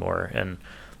much anymore. And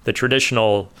the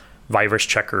traditional virus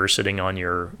checker sitting on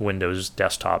your Windows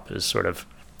desktop is sort of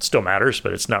still matters,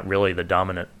 but it's not really the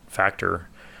dominant factor.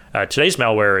 Today's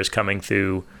malware is coming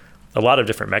through a lot of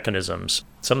different mechanisms.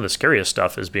 Some of the scariest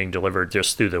stuff is being delivered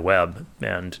just through the web,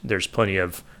 and there's plenty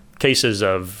of cases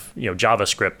of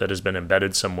JavaScript that has been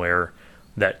embedded somewhere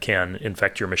that can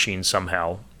infect your machine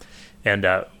somehow. And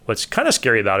what's kind of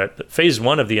scary about it, phase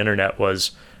one of the internet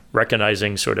was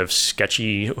recognizing sort of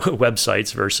sketchy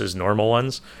websites versus normal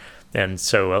ones. And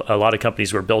so a lot of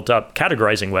companies were built up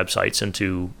categorizing websites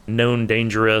into known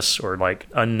dangerous or like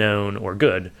unknown or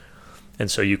good. And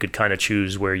so you could kind of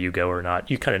choose where you go or not.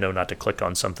 You kind of know not to click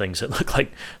on some things that look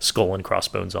like skull and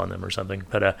crossbones on them or something.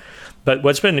 But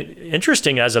what's been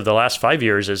interesting as of the last 5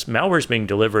 years is malware is being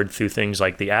delivered through things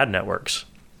like the ad networks.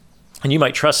 And you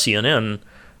might trust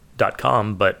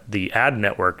CNN.com, but the ad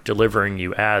network delivering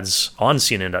you ads on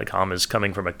CNN.com is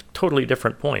coming from a totally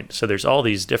different point. So there's all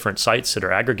these different sites that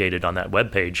are aggregated on that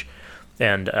web page.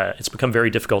 And it's become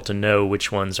very difficult to know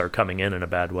which ones are coming in a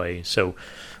bad way. So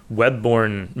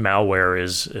web-borne malware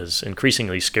is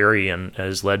increasingly scary and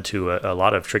has led to a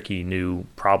lot of tricky new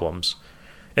problems.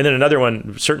 And then another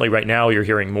one, certainly right now you're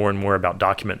hearing more and more about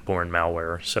document-borne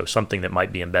malware, so something that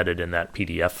might be embedded in that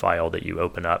PDF file that you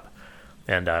open up.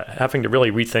 And having to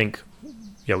really rethink,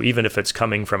 even if it's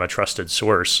coming from a trusted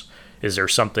source, is there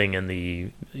something in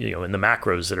the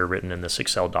macros that are written in this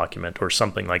Excel document or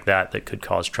something like that that could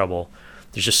cause trouble?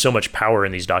 There's just so much power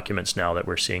in these documents now that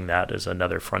we're seeing that as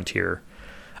another frontier.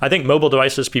 I think mobile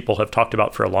devices people have talked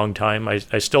about for a long time. I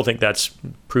still think that's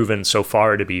proven so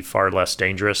far to be far less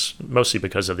dangerous, mostly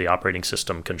because of the operating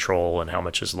system control and how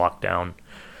much is locked down.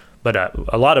 But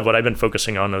a lot of what I've been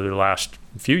focusing on over the last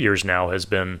few years now has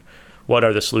been what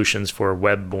are the solutions for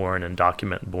web-borne and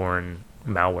document-borne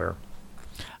malware.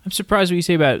 I'm surprised what you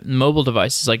say about mobile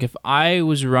devices. Like if I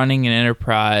was running an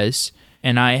enterprise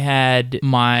and I had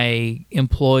my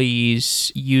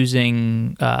employees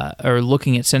using or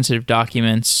looking at sensitive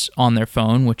documents on their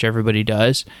phone, which everybody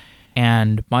does,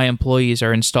 and my employees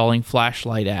are installing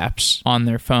flashlight apps on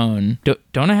their phone.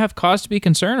 Don't I have cause to be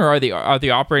concerned, or are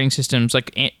the operating systems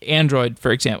like Android,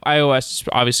 for example? iOS is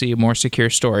obviously a more secure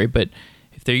story, but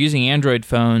if they're using Android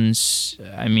phones,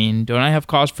 I mean, don't I have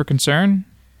cause for concern?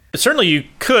 Certainly you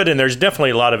could, and there's definitely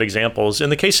a lot of examples. In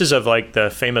the cases of like the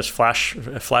famous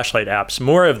flashlight apps,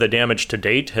 more of the damage to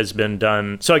date has been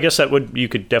done. So I guess you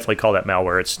could definitely call that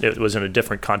malware. It was in a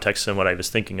different context than what I was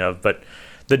thinking of. But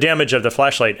the damage of the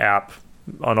flashlight app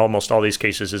on almost all these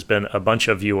cases has been a bunch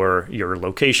of your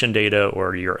location data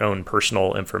or your own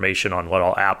personal information on what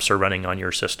all apps are running on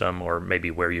your system, or maybe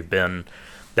where you've been.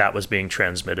 That was being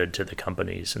transmitted to the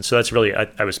companies. And so that's really,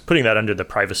 I was putting that under the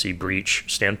privacy breach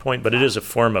standpoint, but it is a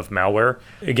form of malware.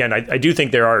 Again, I do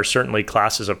think there are certainly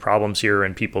classes of problems here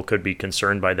and people could be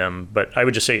concerned by them, but I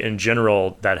would just say in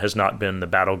general, that has not been the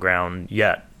battleground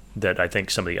yet that I think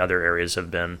some of the other areas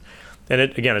have been. And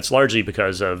it's largely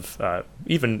because of I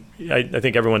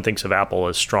think everyone thinks of Apple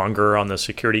as stronger on the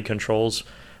security controls,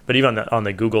 but even on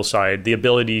the Google side, the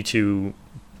ability to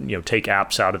take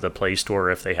apps out of the Play Store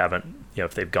if they haven't,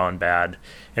 if they've gone bad.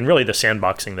 And really the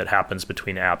sandboxing that happens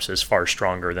between apps is far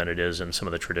stronger than it is in some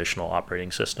of the traditional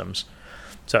operating systems.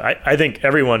 So I think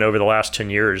everyone over the last 10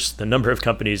 years, the number of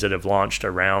companies that have launched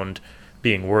around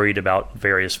being worried about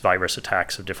various virus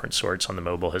attacks of different sorts on the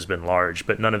mobile has been large,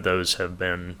 but none of those have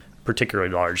been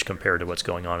particularly large compared to what's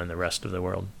going on in the rest of the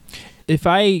world. If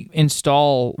I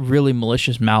install really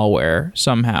malicious malware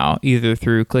somehow, either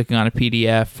through clicking on a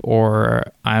PDF or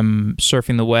I'm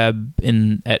surfing the web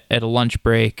at a lunch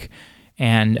break,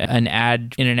 and an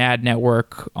ad in an ad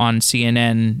network on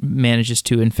CNN manages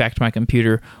to infect my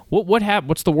computer,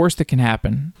 what's the worst that can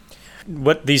happen?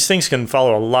 These things can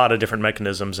follow a lot of different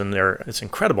mechanisms, and it's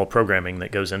incredible programming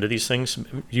that goes into these things,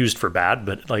 used for bad,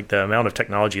 but like the amount of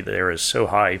technology there is so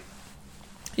high.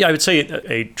 Yeah, I would say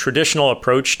a traditional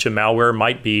approach to malware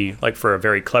might be, like for a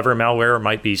very clever malware,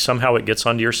 might be somehow it gets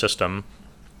onto your system.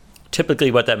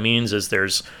 Typically what that means is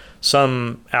there's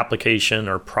some application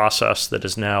or process that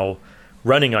is now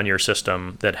running on your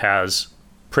system that has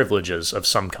privileges of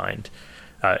some kind.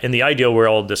 In the ideal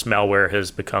world, this malware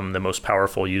has become the most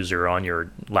powerful user on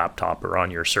your laptop or on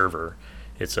your server.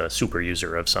 It's a super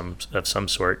user of some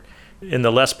sort. In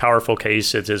the less powerful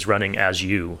case, it is running as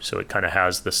you, so it kind of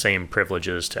has the same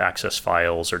privileges to access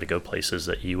files or to go places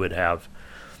that you would have.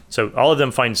 So all of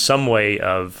them find some way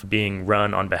of being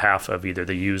run on behalf of either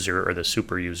the user or the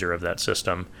super user of that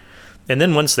system. And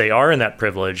then once they are in that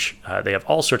privilege, they have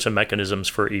all sorts of mechanisms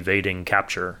for evading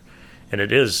capture. And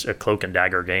it is a cloak and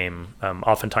dagger game.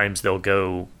 Oftentimes they'll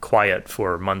go quiet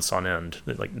for months on end.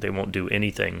 Like they won't do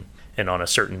anything. And on a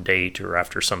certain date or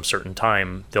after some certain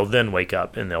time, they'll then wake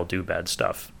up and they'll do bad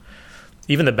stuff.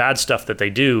 Even the bad stuff that they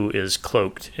do is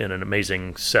cloaked in an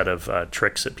amazing set of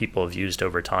tricks that people have used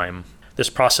over time. This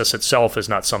process itself is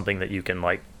not something that you can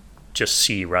just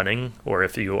see running, or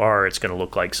if you are, it's going to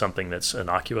look like something that's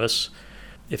innocuous.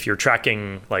 If you're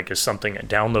tracking is something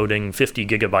downloading 50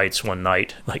 gigabytes one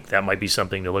night, that might be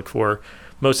something to look for.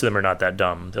 Most of them are not that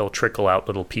dumb. They'll trickle out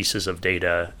little pieces of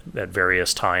data at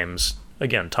various times.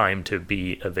 Again, time to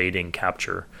be evading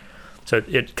capture. So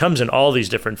it comes in all these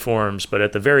different forms, but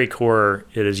at the very core,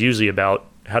 it is usually about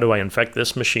how do I infect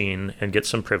this machine and get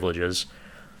some privileges.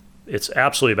 It's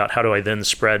absolutely about how do I then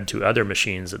spread to other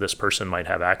machines that this person might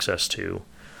have access to.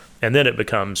 And then it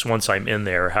becomes, once I'm in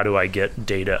there, how do I get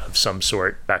data of some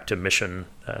sort back to mission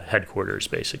headquarters,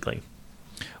 basically.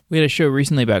 We had a show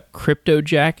recently about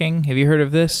cryptojacking. Have you heard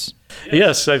of this?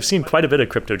 Yes, I've seen quite a bit of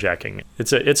cryptojacking.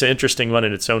 It's an interesting one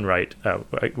in its own right,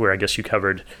 where I guess you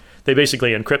covered. They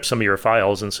basically encrypt some of your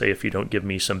files and say, if you don't give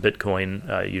me some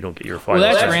Bitcoin, you don't get your files.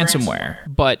 Well, that's ransomware.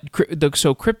 But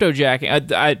so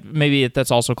cryptojacking, maybe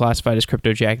that's also classified as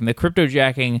cryptojacking. The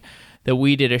cryptojacking that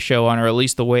we did a show on, or at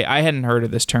least the way I hadn't heard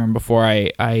of this term before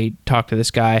I talked to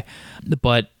this guy,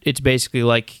 but it's basically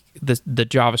like the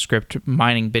JavaScript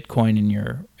mining Bitcoin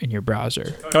in your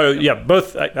browser. Oh yeah,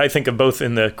 both. I think of both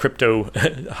in the crypto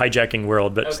hijacking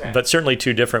world, but certainly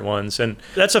two different ones. And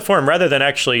that's a form rather than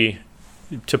actually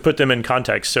to put them in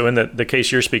context. So in the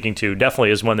case you're speaking to, definitely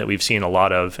is one that we've seen a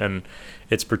lot of, and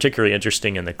it's particularly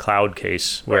interesting in the cloud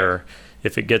case where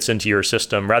if it gets into your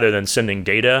system, rather than sending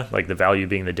data, like the value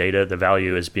being the data, the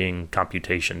value is being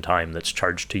computation time that's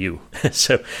charged to you.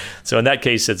 So in that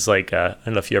case, it's like, I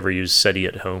don't know if you ever use SETI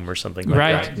at home or something like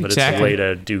that, but It's a way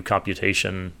to do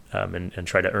computation and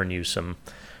try to earn some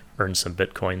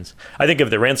Bitcoins. I think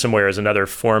of the ransomware as another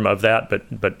form of that, but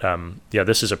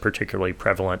this is a particularly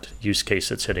prevalent use case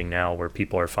that's hitting now where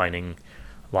people are finding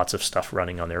lots of stuff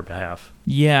running on their behalf.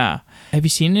 Yeah. Have you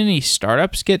seen any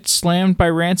startups get slammed by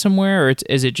ransomware, or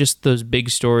is it just those big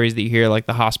stories that you hear, like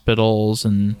the hospitals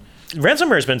and...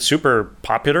 Ransomware has been super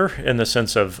popular in the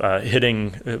sense of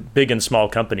hitting big and small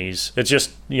companies. It's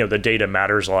just, the data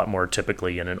matters a lot more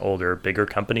typically in an older, bigger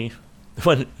company.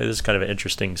 This is kind of an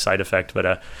interesting side effect,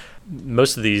 but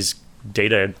most of these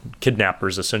data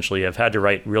kidnappers essentially have had to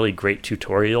write really great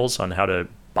tutorials on how to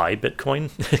buy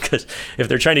Bitcoin, because if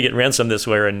they're trying to get ransomed this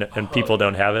way and people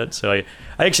don't have it. So I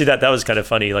actually thought that was kind of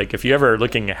funny. Like, if you're ever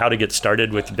looking at how to get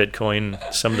started with Bitcoin,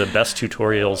 some of the best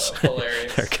tutorials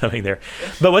are coming there.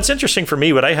 But what's interesting for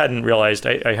me, what I hadn't realized,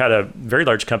 I had a very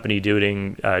large company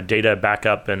doing data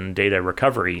backup and data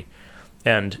recovery.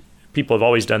 And people have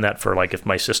always done that for, like, if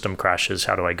my system crashes,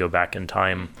 how do I go back in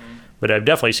time? Mm-hmm. But I've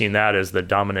definitely seen that as the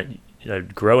dominant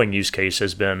growing use case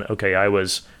has been, okay, I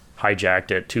was hijacked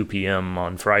at 2 p.m.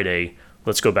 on Friday.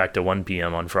 Let's go back to 1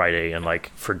 p.m. on Friday and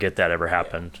forget that ever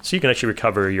happened. So you can actually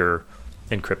recover your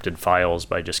encrypted files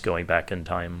by just going back in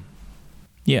time.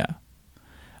 Yeah.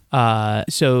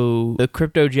 So the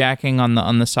crypto jacking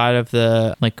on the side of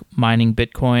the mining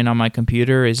Bitcoin on my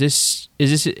computer, is this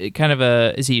kind of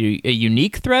is it a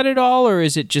unique threat at all, or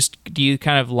is it just, do you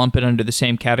kind of lump it under the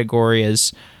same category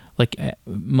as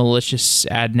malicious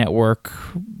ad network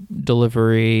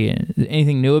delivery?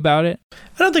 Anything new about it?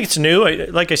 I don't think it's new.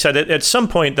 Like I said, at some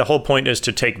point, the whole point is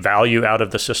to take value out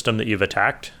of the system that you've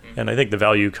attacked. And I think the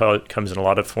value comes in a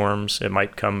lot of forms. It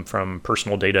might come from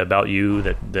personal data about you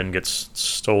that then gets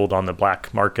sold on the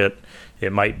black market.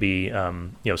 It might be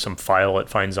some file it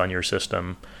finds on your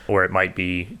system, or it might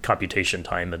be computation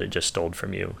time that it just stole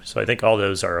from you. So I think all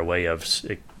those are a way of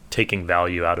taking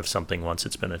value out of something once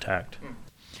it's been attacked.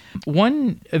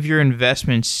 One of your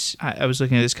investments, I was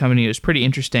looking at this company, it was pretty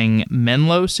interesting,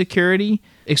 Menlo Security.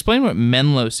 Explain what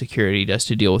Menlo Security does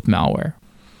to deal with malware.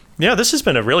 Yeah, this has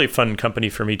been a really fun company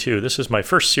for me too. This is my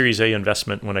first Series A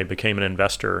investment when I became an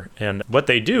investor. And what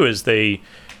they do is they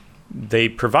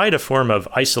provide a form of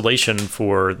isolation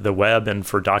for the web and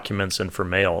for documents and for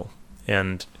mail.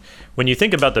 And when you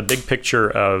think about the big picture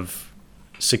of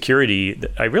security,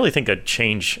 I really think I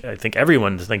think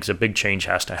everyone thinks a big change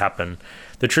has to happen.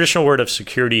 The traditional word of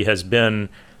security has been,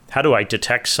 how do I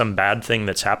detect some bad thing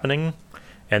that's happening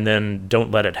and then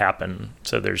don't let it happen?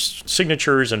 So there's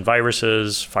signatures and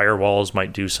viruses, firewalls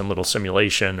might do some little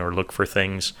simulation or look for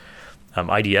things.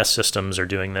 IDS systems are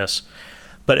doing this.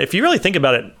 But if you really think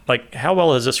about it, how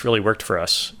well has this really worked for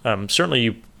us? Certainly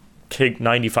you take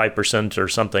 95% or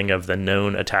something of the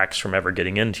known attacks from ever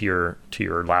getting into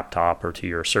your laptop or to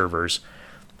your servers.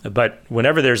 But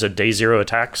whenever there's a day zero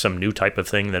attack, some new type of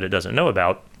thing that it doesn't know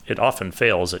about, it often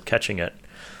fails at catching it.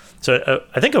 So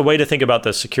I think a way to think about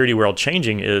the security world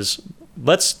changing is,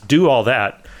 let's do all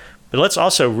that, but let's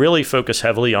also really focus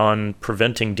heavily on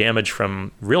preventing damage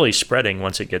from really spreading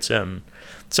once it gets in.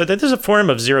 So that is a form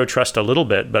of zero trust a little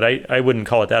bit, but I wouldn't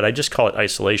call it that. I just call it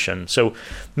isolation. So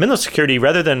Menlo Security,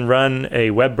 rather than run a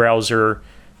web browser,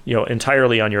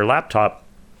 entirely on your laptop,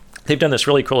 they've done this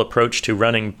really cool approach to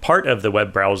running part of the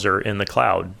web browser in the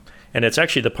cloud. And it's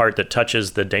actually the part that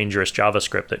touches the dangerous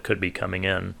JavaScript that could be coming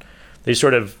in. They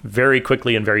sort of very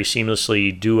quickly and very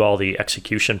seamlessly do all the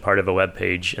execution part of a web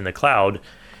page in the cloud,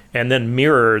 and then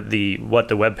mirror what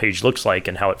the web page looks like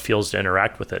and how it feels to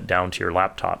interact with it down to your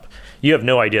laptop. You have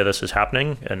no idea this is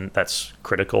happening, and that's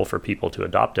critical for people to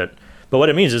adopt it. But what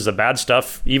it means is the bad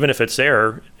stuff, even if it's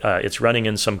there, it's running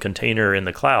in some container in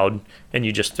the cloud, and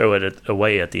you just throw it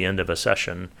away at the end of a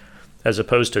session. As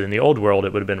opposed to in the old world,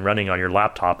 it would have been running on your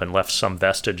laptop and left some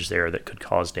vestige there that could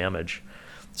cause damage.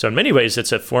 So in many ways,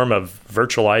 it's a form of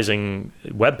virtualizing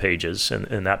web pages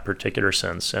in that particular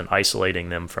sense and isolating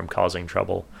them from causing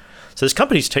trouble. So this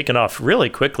company's taken off really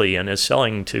quickly and is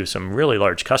selling to some really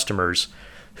large customers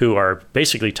who are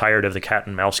basically tired of the cat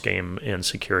and mouse game in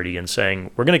security and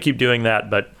saying, we're going to keep doing that,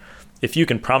 but if you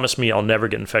can promise me I'll never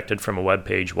get infected from a web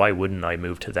page, why wouldn't I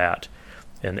move to that?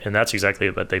 And that's exactly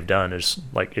what they've done, is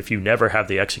if you never have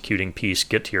the executing piece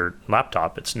get to your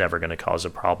laptop, it's never going to cause a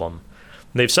problem.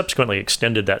 They've subsequently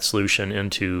extended that solution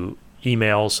into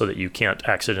email so that you can't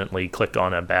accidentally click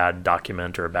on a bad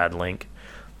document or a bad link,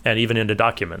 and even into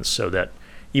documents, so that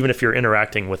even if you're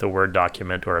interacting with a Word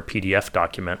document or a PDF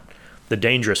document, the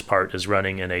dangerous part is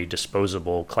running in a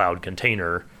disposable cloud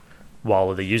container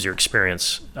while the user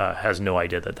experience has no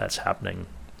idea that that's happening.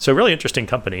 So really interesting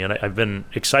company, and I've been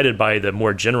excited by the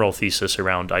more general thesis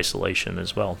around isolation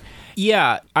as well.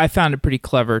 Yeah, I found it pretty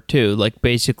clever too.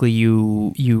 Basically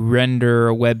you render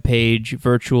a web page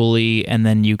virtually, and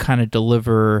then you kind of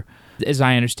deliver as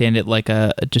I understand it, like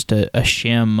just a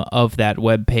shim of that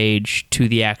web page to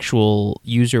the actual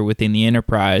user within the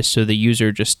enterprise, so the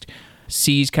user just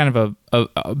sees kind of a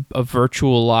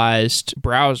virtualized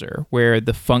browser where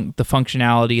the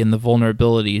functionality and the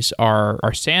vulnerabilities are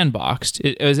sandboxed.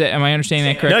 Am I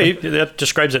understanding that correctly? No, that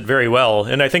describes it very well.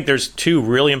 And I think there's two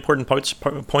really important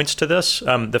points to this.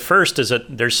 The first is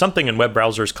that there's something in web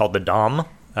browsers called the DOM,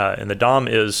 and the DOM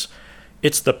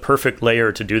it's the perfect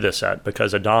layer to do this at,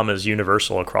 because a DOM is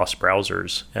universal across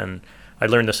browsers. And I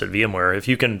learned this at VMware. If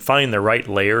you can find the right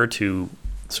layer to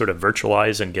sort of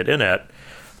virtualize and get in at,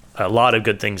 a lot of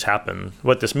good things happen.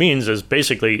 What this means is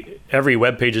basically every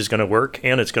web page is going to work,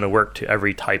 and it's going to work to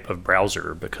every type of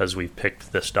browser because we've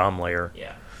picked this DOM layer.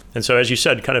 Yeah. And so, as you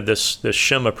said, kind of this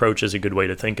shim approach is a good way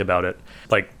to think about it.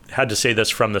 Like, had to say this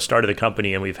from the start of the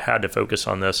company, and we've had to focus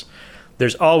on this.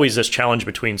 There's always this challenge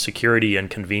between security and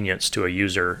convenience to a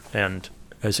user. And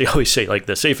as they always say, like,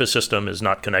 the safest system is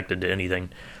not connected to anything,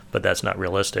 but that's not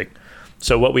realistic.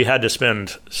 So what we had to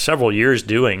spend several years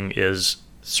doing is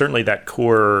certainly that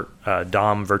core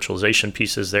DOM virtualization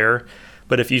piece is there.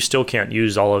 But if you still can't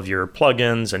use all of your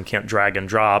plugins and can't drag and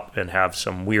drop and have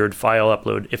some weird file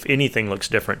upload, if anything looks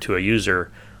different to a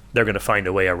user, they're going to find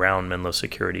a way around Menlo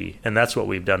Security. And that's what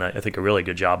we've done, I think, a really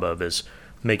good job of, is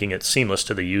making it seamless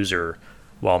to the user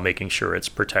while making sure it's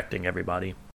protecting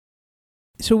everybody.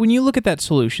 So when you look at that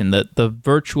solution, the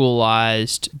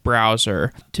virtualized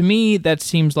browser, to me, that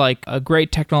seems like a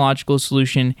great technological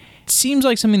solution. It seems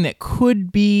like something that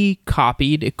could be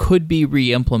copied. It could be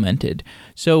re-implemented.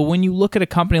 So when you look at a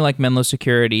company like Menlo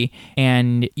Security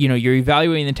and you're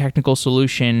evaluating the technical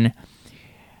solution,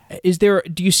 do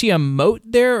you see a moat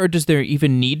there, or does there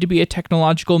even need to be a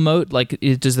technological moat? Like,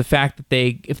 does the fact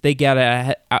that if they get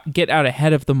out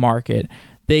ahead of the market,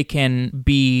 they can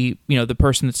be, the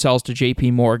person that sells to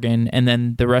JP Morgan, and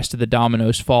then the rest of the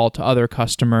dominoes fall to other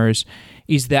customers.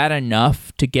 Is that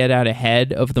enough to get out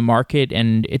ahead of the market?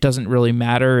 And it doesn't really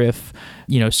matter if,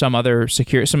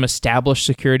 some established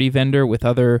security vendor with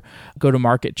other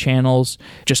go-to-market channels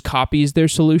just copies their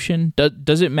solution?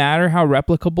 Does it matter how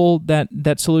replicable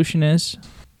that solution is?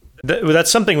 That's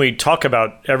something we talk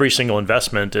about every single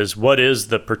investment, is what is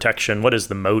the protection, what is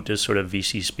the moat, is sort of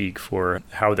VC speak for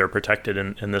how they're protected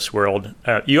in this world.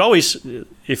 You always,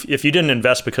 if you didn't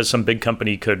invest because some big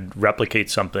company could replicate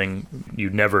something,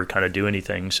 you'd never kind of do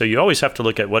anything. So you always have to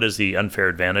look at what is the unfair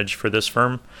advantage for this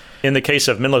firm. In the case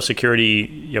of Menlo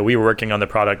Security, we were working on the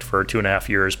product for 2.5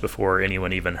 years before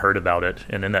anyone even heard about it.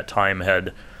 And in that time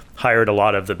had hired a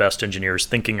lot of the best engineers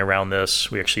thinking around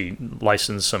this. We actually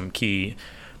licensed some key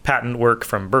patent work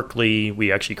from Berkeley.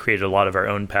 We actually created a lot of our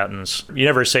own patents. You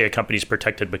never say a company's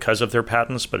protected because of their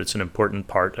patents, but it's an important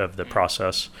part of the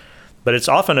process. But it's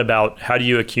often about how do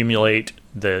you accumulate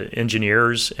the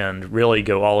engineers and really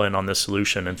go all in on this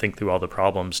solution and think through all the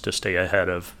problems to stay ahead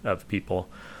of people.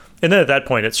 And then at that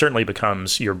point, it certainly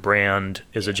becomes your brand.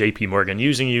 Is a JP Morgan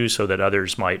using you so that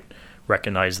others might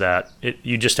recognize that?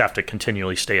 You just have to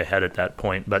continually stay ahead at that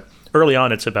point. But early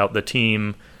on, it's about the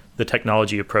team, the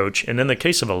technology approach. And in the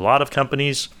case of a lot of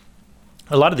companies,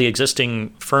 a lot of the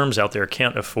existing firms out there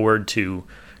can't afford to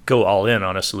go all in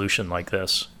on a solution like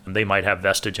this. And they might have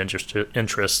vested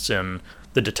interests in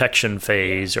the detection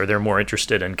phase, or they're more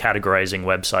interested in categorizing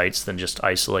websites than just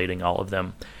isolating all of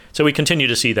them. So we continue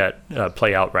to see that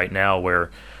play out right now,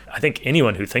 where I think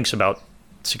anyone who thinks about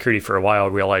security for a while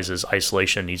realizes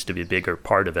isolation needs to be a bigger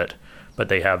part of it. But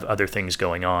they have other things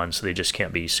going on, so they just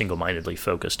can't be single-mindedly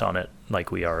focused on it like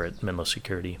we are at Menlo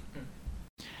Security.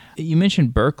 You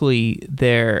mentioned Berkeley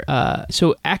there.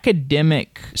 So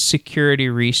academic security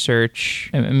research,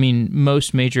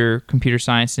 most major computer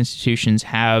science institutions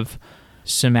have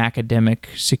some academic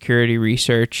security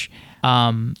research.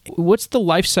 What's the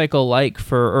life cycle like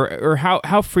or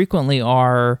how frequently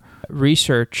are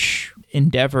research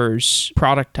endeavors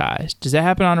productized? Does that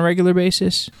happen on a regular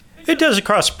basis? It does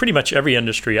across pretty much every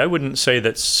industry. I wouldn't say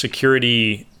that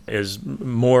security is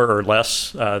more or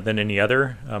less than any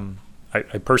other. I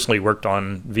personally worked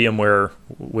on VMware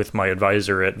with my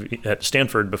advisor at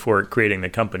Stanford before creating the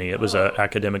company. It was an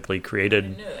academically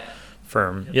created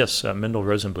firm. Yes, Mendel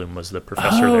Rosenblum was the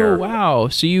professor there. Oh, wow.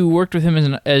 So you worked with him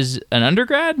as an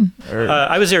undergrad?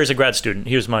 I was there as a grad student.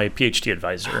 He was my PhD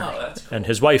advisor. Oh, that's cool. And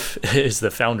his wife is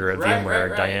the founder of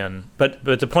VMware, Diane. But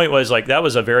the point was, that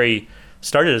was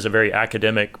started as a very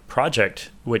academic project,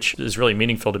 which is really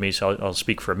meaningful to me. So I'll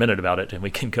speak for a minute about it, and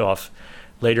we can go off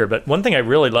later. But one thing I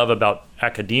really love about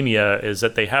academia is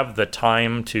that they have the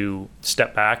time to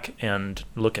step back and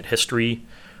look at history,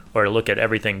 or look at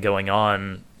everything going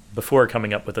on before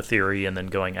coming up with a theory and then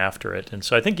going after it. And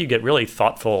so I think you get really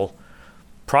thoughtful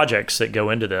projects that go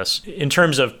into this. In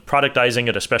terms of productizing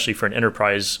it, especially for an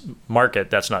enterprise market,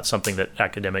 that's not something that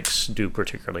academics do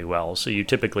particularly well. So you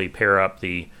typically pair up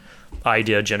the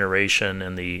idea generation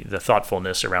and the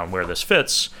thoughtfulness around where this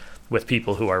fits with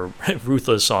people who are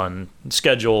ruthless on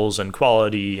schedules and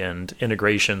quality and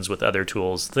integrations with other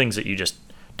tools, things that you just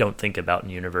don't think about in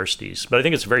universities. But I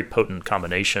think it's a very potent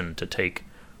combination to take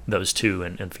those two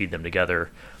and feed them together.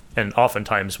 And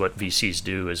oftentimes what VCs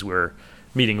do is we're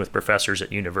meeting with professors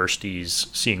at universities,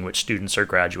 seeing which students are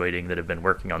graduating that have been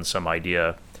working on some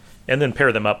idea, and then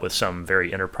pair them up with some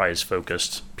very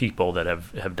enterprise-focused people that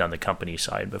have done the company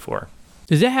side before.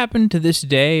 Does that happen to this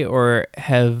day, or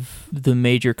have the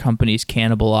major companies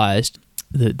cannibalized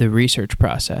the research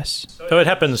process? So it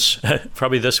happens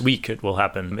probably this week. It will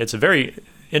happen. It's a very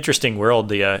interesting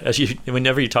world.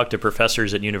 Whenever you talk to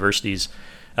professors at universities,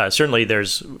 certainly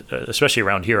there's, especially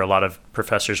around here, a lot of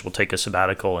professors will take a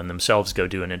sabbatical and themselves go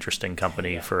do an interesting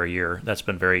company for a year. That's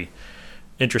been very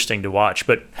interesting to watch.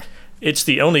 But it's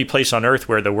the only place on earth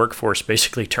where the workforce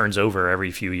basically turns over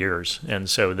every few years. And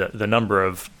so the number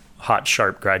of hot,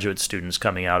 sharp graduate students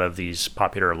coming out of these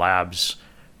popular labs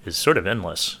is sort of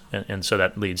endless. And so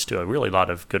that leads to a really lot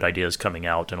of good ideas coming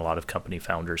out and a lot of company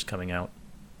founders coming out.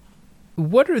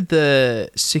 What are the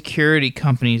security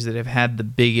companies that have had the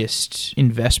biggest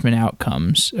investment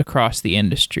outcomes across the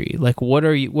industry? Like, what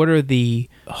are the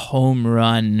home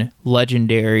run,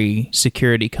 legendary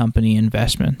security company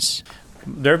investments?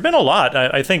 There have been a lot.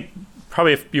 I think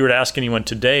probably if you were to ask anyone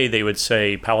today, they would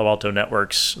say Palo Alto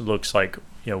Networks looks like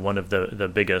one of the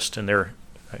biggest, and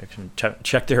I can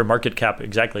check their market cap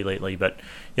exactly lately, but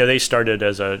they started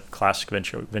as a classic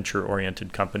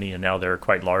venture-oriented company, and now they're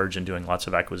quite large and doing lots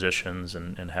of acquisitions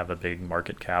and have a big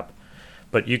market cap.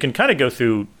 But you can kind of go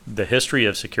through the history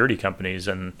of security companies,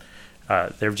 and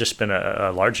there have just been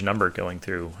a large number going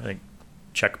through. I think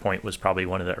Check Point was probably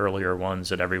one of the earlier ones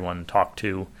that everyone talked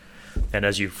to. And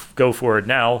as you go forward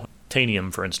now,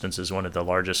 Tanium, for instance, is one of the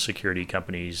largest security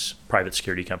companies, private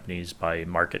security companies by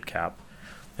market cap.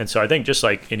 And so I think just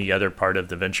like any other part of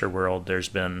the venture world, there's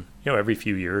been, every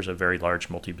few years, a very large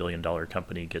multi-billion-dollar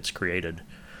company gets created.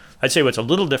 I'd say what's a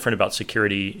little different about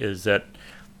security is that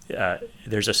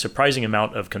there's a surprising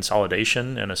amount of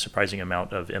consolidation and a surprising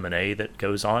amount of M&A that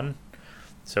goes on.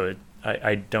 So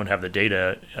I don't have the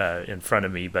data in front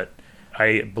of me, but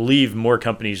I believe more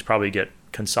companies probably get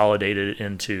consolidated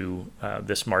into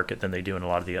this market than they do in a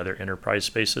lot of the other enterprise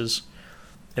spaces.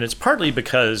 And it's partly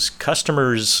because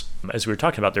customers, as we were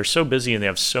talking about, they're so busy and they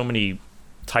have so many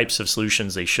types of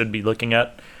solutions they should be looking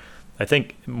at. I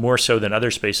think more so than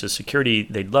other spaces, security,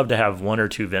 they'd love to have one or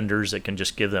two vendors that can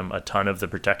just give them a ton of the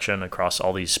protection across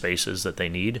all these spaces that they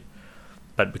need.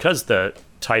 But because the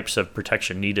types of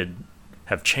protection needed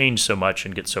have changed so much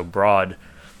and get so broad,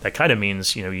 that kind of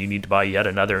means you need to buy yet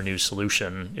another new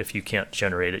solution if you can't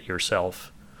generate it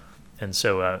yourself. And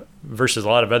so versus a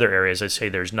lot of other areas, I'd say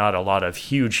there's not a lot of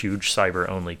huge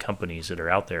cyber-only companies that are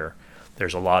out there.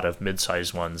 There's a lot of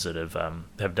mid-sized ones that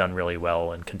have done really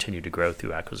well and continue to grow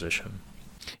through acquisition.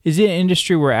 Is it an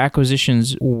industry where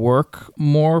acquisitions work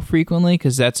more frequently?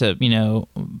 Because that's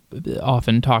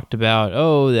often talked about,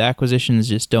 the acquisitions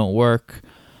just don't work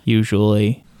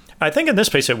usually. I think in this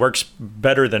space it works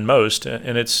better than most,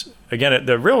 and it's again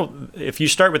if you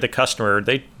start with the customer,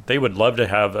 they would love to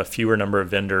have a fewer number of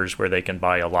vendors where they can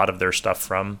buy a lot of their stuff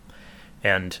from,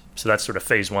 and so that's sort of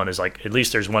phase one is like at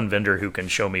least there's one vendor who can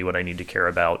show me what I need to care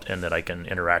about and that I can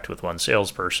interact with one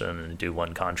salesperson and do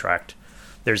one contract.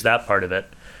 There's that part of it,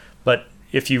 but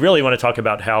if you really want to talk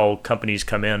about how companies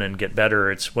come in and get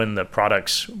better, it's when the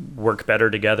products work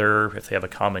better together, if they have a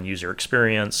common user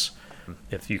experience,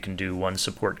 if you can do one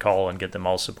support call and get them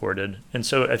all supported. And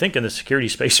so I think in the security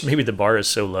space, maybe the bar is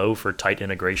so low for tight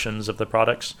integrations of the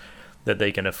products that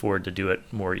they can afford to do it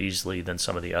more easily than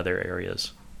some of the other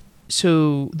areas.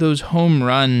 So those home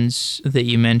runs that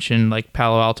you mentioned, like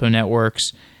Palo Alto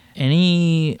Networks,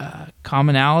 any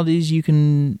commonalities you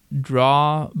can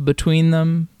draw between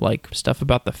them, like stuff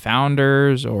about the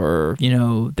founders or,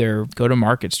 their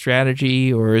go-to-market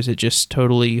strategy, or is it just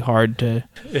totally hard to...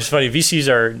 It's funny, VCs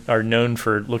are known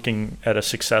for looking at a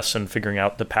success and figuring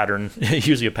out the pattern,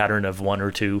 usually a pattern of one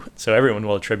or two. So everyone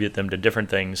will attribute them to different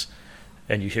things.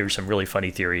 And you hear some really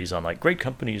funny theories on like great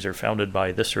companies are founded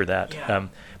by this or that. Yeah.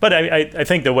 But I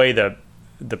think the way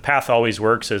the path always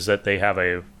works is that they have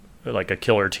a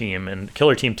killer team, and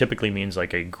killer team typically means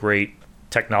like a great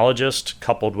technologist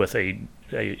coupled with a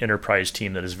enterprise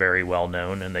team that is very well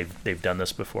known, and they've done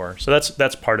this before. So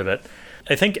that's part of it.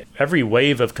 I think every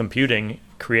wave of computing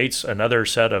creates another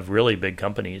set of really big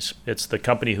companies. It's the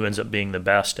company who ends up being the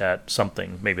best at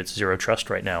something. Maybe it's Zero Trust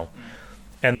right now.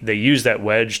 And they use that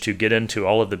wedge to get into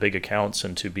all of the big accounts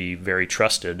and to be very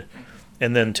trusted.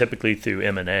 And then typically through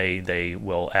M&A, they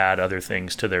will add other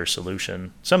things to their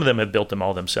solution. Some of them have built them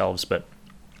all themselves, but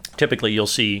typically you'll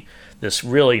see this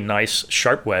really nice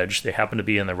sharp wedge. They happen to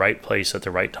be in the right place at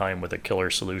the right time with a killer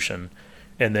solution.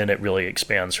 And then it really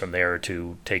expands from there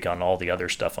to take on all the other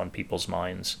stuff on people's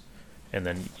minds. And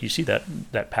then you see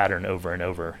that pattern over and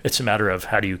over. It's a matter of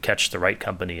how do you catch the right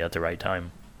company at the right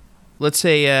time. Let's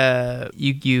say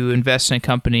you invest in a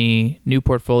company, new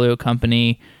portfolio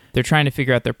company. They're trying to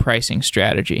figure out their pricing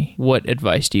strategy. What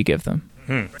advice do you give them?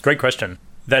 Great question.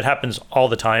 That happens all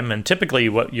the time. And typically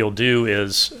what you'll do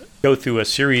is go through a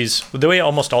series. The way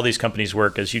almost all these companies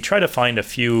work is you try to find a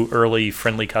few early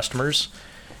friendly customers.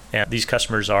 And these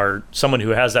customers are someone who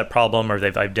has that problem or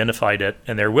they've identified it,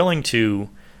 and they're willing to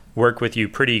work with you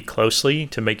pretty closely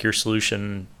to make your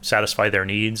solution satisfy their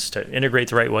needs, to integrate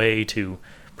the right way, to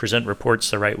present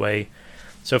reports the right way.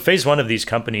 So phase one of these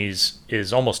companies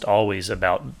is almost always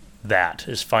about that,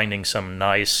 is finding some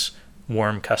nice,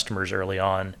 warm customers early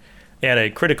on. And a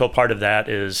critical part of that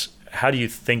is how do you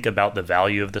think about the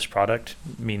value of this product?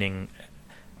 Meaning,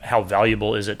 how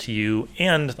valuable is it to you?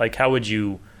 And like, how would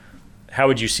you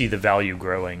see the value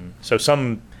growing? So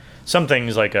some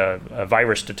things like a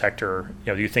virus detector,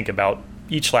 you think about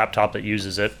each laptop that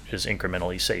uses it is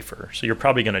incrementally safer. So you're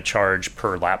probably going to charge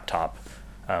per laptop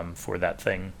for that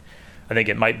thing. I think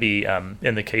it might be,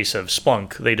 in the case of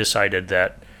Splunk, they decided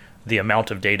that the amount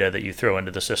of data that you throw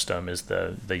into the system is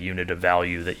the unit of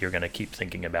value that you're going to keep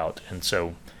thinking about. And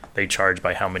so they charge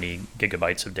by how many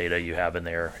gigabytes of data you have in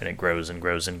there, and it grows and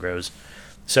grows and grows.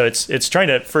 So it's trying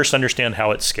to first understand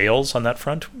how it scales on that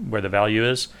front, where the value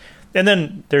is. And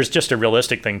then there's just a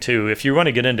realistic thing too. If you want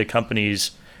to get into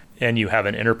companies and you have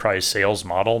an enterprise sales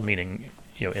model, meaning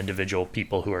individual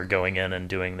people who are going in and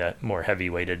doing that more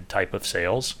heavy-weighted type of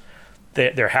sales,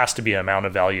 there has to be an amount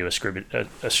of value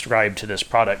ascribed to this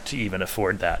product to even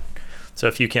afford that. So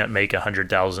if you can't make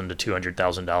 $100,000 to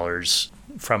 $200,000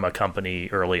 from a company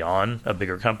early on, a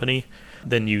bigger company,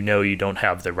 then you don't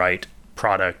have the right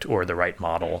product or the right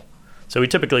model. So we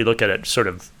typically look at it sort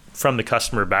of from the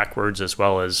customer backwards, as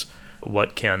well as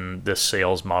what can this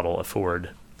sales model afford.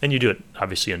 And you do it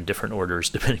obviously in different orders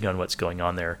depending on what's going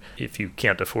on there. If you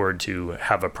can't afford to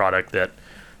have a product that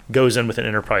goes in with an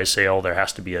enterprise sale, there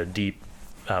has to be a deep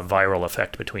viral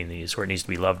effect between these, where it needs to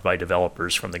be loved by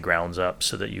developers from the grounds up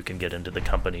so that you can get into the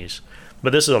companies.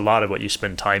 But this is a lot of what you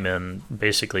spend time in,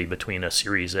 basically between a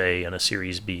Series A and a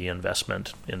Series B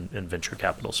investment in venture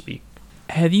capital speak.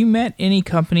 Have you met any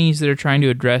companies that are trying to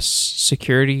address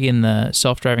security in the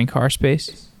self-driving car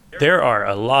space? There are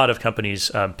a lot of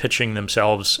companies pitching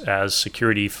themselves as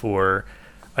security for,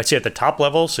 I'd say at the top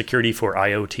level, security for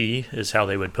IoT is how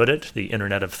they would put it, the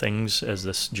Internet of Things, as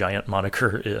this giant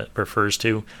moniker refers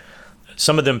to.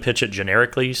 Some of them pitch it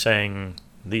generically, saying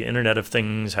the Internet of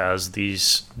Things has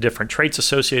these different traits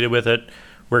associated with it.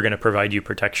 We're going to provide you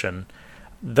protection.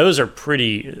 Those are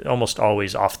pretty almost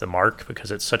always off the mark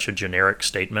because it's such a generic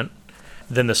statement.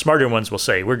 Then the smarter ones will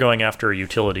say, we're going after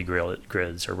utility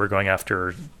grids, or we're going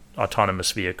after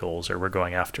autonomous vehicles, or we're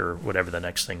going after whatever the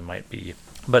next thing might be.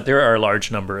 But there are a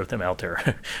large number of them out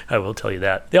there, I will tell you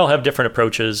that. They all have different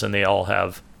approaches and they all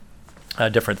have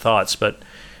different thoughts. But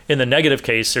in the negative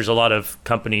case, there's a lot of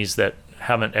companies that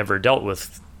haven't ever dealt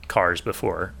with cars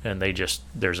before, and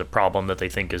there's a problem that they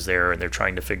think is there and they're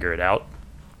trying to figure it out.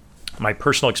 My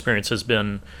personal experience has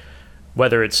been,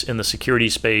 whether it's in the security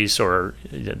space or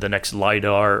the next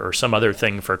LiDAR or some other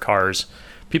thing for cars,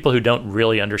 people who don't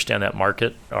really understand that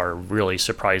market are really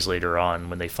surprised later on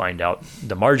when they find out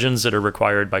the margins that are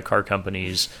required by car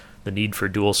companies, the need for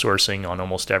dual sourcing on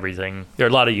almost everything. There are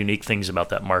a lot of unique things about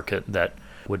that market that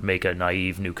would make a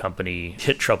naive new company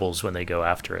hit troubles when they go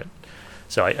after it.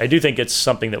 So I do think it's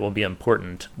something that will be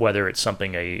important. Whether it's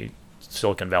something a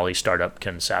Silicon Valley startup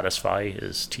can satisfy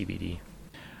is TBD.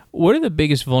 What are the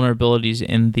biggest vulnerabilities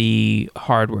in the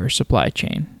hardware supply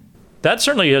chain? That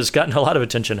certainly has gotten a lot of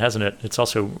attention, hasn't it? It's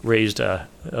also raised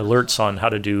alerts on how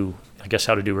to do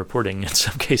reporting in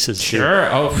some cases. Sure.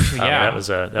 Too. Oh, yeah. That was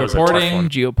a tough one. Reporting,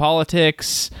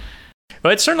 geopolitics.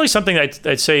 Well, it's certainly something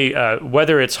I'd say,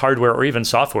 whether it's hardware or even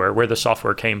software, where the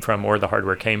software came from or the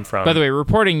hardware came from. By the way,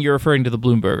 reporting, you're referring to the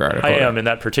Bloomberg article. I am in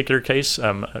that particular case.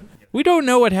 We don't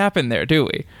know what happened there, do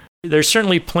we? There's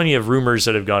certainly plenty of rumors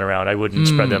that have gone around. I wouldn't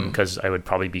spread them because I would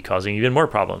probably be causing even more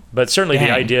problem. But certainly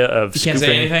the idea of you can't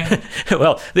say anything?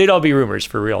 Well, they'd all be rumors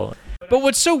for real. But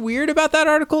what's so weird about that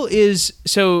article is,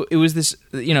 so it was this,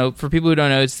 for people who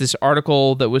don't know, it's this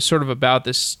article that was sort of about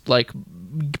this,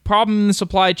 part problem in the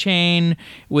supply chain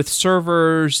with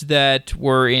servers that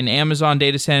were in Amazon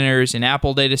data centers, in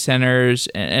Apple data centers,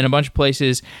 and a bunch of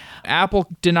places. Apple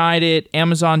denied it.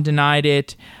 Amazon denied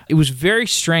it. It was very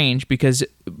strange because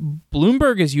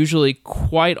Bloomberg is usually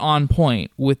quite on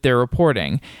point with their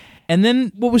reporting. And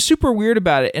then what was super weird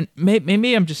about it, and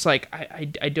maybe I'm just like,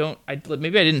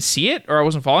 maybe I didn't see it or I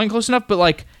wasn't following close enough, but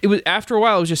like it was, after a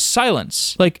while, it was just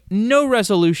silence, like no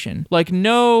resolution, like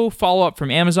no follow-up from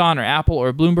Amazon or Apple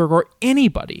or Bloomberg or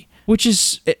anybody. Which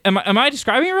is, am I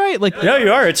describing it right? Like, no,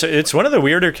 you are. It's one of the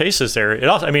weirder cases there. It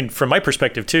also, I mean, from my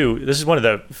perspective too, this is one of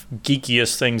the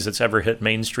geekiest things that's ever hit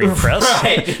mainstream press.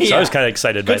 Right. So yeah. I was kind of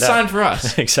excited by that. Good sign for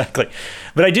us. Exactly.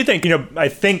 But I do think, I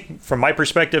think from my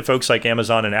perspective, folks like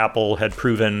Amazon and Apple had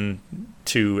proven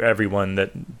to everyone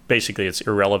that basically it's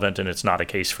irrelevant and it's not a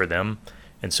case for them.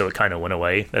 And so it kind of went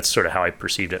away. That's sort of how I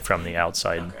perceived it from the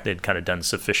outside. Okay. They'd kind of done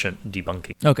sufficient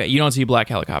debunking. Okay, you don't see black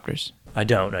helicopters. I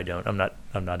don't. I'm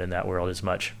not in that world as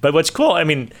much. But what's cool, I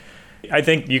mean, I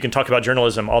think you can talk about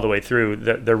journalism all the way through.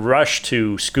 The rush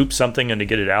to scoop something and to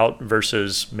get it out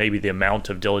versus maybe the amount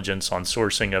of diligence on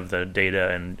sourcing of the data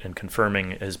and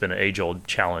confirming has been an age-old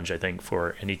challenge, I think,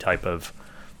 for any type of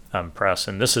press.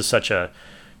 And this is such a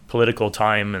political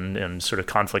time and sort of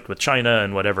conflict with China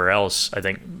and whatever else, I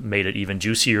think made it even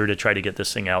juicier to try to get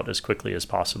this thing out as quickly as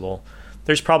possible.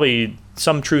 There's probably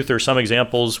some truth or some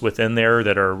examples within there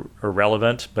that are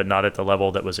relevant, but not at the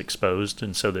level that was exposed.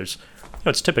 And so there's,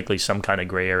 it's typically some kind of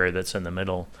gray area that's in the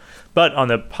middle. But on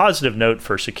the positive note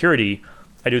for security,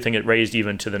 I do think it raised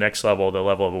even to the next level, the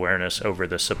level of awareness over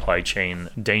the supply chain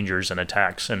dangers and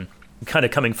attacks. And kind of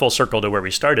coming full circle to where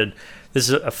we started, this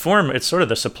is a form, it's sort of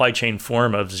the supply chain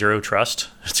form of zero trust.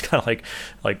 It's kind of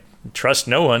like trust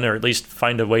no one, or at least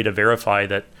find a way to verify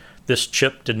that this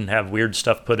chip didn't have weird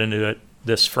stuff put into it.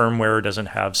 This firmware doesn't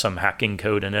have some hacking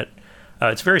code in it.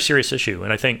 It's a very serious issue.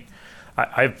 And I think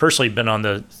I've personally been on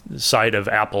the side of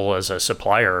Apple as a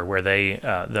supplier where they,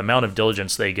 the amount of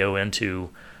diligence they go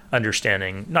into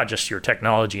understanding not just your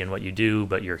technology and what you do,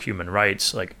 but your human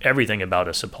rights, like everything about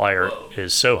a supplier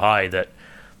is so high that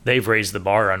they've raised the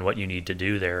bar on what you need to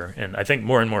do there. And I think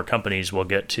more and more companies will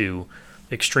get to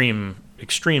extreme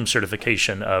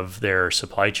certification of their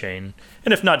supply chain.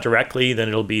 And if not directly, then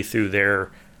it'll be through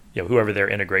their, whoever their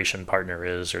integration partner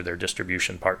is or their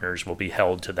distribution partners will be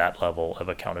held to that level of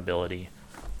accountability.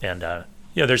 And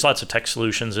there's lots of tech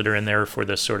solutions that are in there for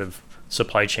this sort of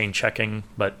supply chain checking,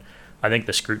 but I think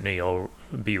the scrutiny will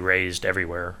be raised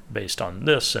everywhere based on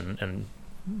this and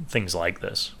things like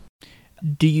this.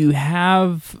 Do you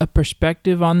have a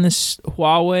perspective on this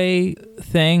Huawei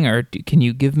thing, or can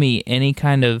you give me any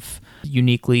kind of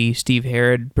uniquely Steve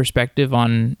Herrod perspective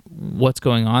on what's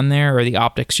going on there, or are the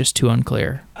optics just too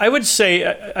unclear? I would say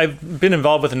I've been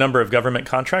involved with a number of government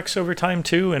contracts over time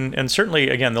too, and certainly,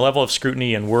 again, the level of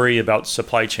scrutiny and worry about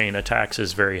supply chain attacks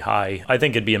is very high. I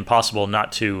think it'd be impossible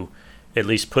not to at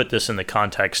least put this in the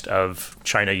context of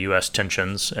China-U.S.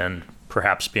 tensions and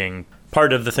perhaps being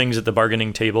part of the things at the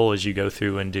bargaining table as you go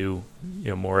through and do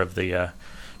more of the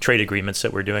trade agreements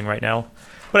that we're doing right now.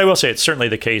 But I will say it's certainly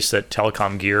the case that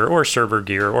telecom gear or server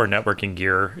gear or networking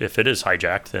gear, if it is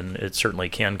hijacked, then it certainly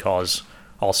can cause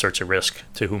all sorts of risk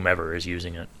to whomever is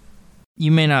using it.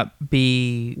 You may not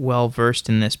be well versed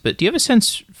in this, but do you have a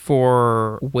sense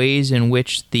for ways in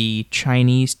which the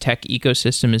Chinese tech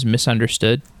ecosystem is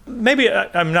misunderstood? Maybe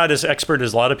I'm not as expert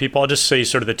as a lot of people. I'll just say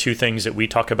sort of the two things that we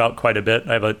talk about quite a bit.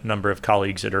 I have a number of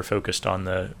colleagues that are focused on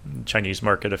the Chinese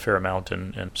market a fair amount,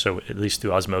 and so at least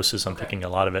through osmosis, I'm picking a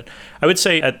lot of it. I would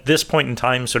say at this point in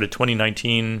time, sort of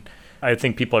 2019, I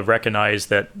think people have recognized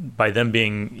that by them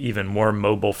being even more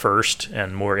mobile first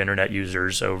and more internet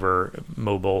users over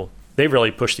mobile, they've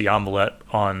really pushed the envelope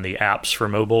on the apps for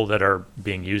mobile that are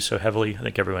being used so heavily. I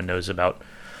think everyone knows about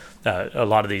a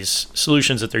lot of these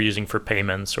solutions that they're using for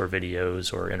payments or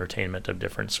videos or entertainment of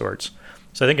different sorts.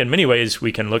 So I think in many ways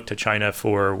we can look to China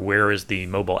for where is the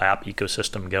mobile app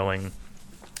ecosystem going.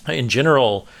 In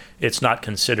general, it's not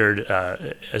considered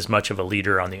as much of a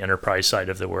leader on the enterprise side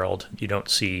of the world. You don't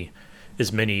see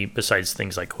as many, besides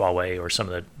things like Huawei or some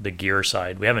of the gear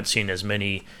side, we haven't seen as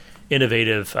many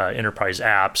innovative enterprise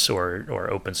apps or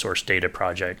open source data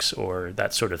projects or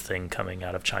that sort of thing coming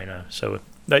out of China. So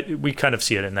we kind of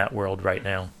see it in that world right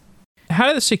now. How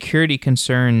do the security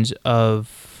concerns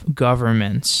of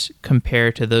governments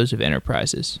compare to those of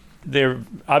enterprises? They're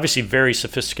obviously very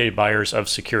sophisticated buyers of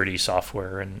security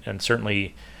software, and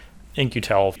certainly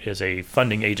In-Q-Tel is a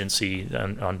funding agency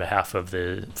on behalf of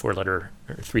the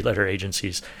three-letter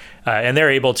agencies, and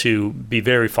they're able to be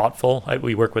very thoughtful.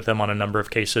 We work with them on a number of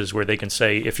cases where they can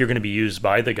say, if you're going to be used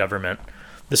by the government,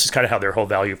 this is kind of how their whole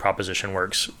value proposition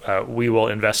works. We will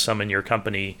invest some in your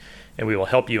company, and we will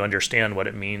help you understand what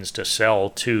it means to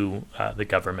sell to the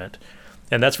government.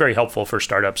 And that's very helpful for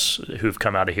startups who've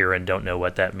come out of here and don't know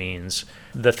what that means.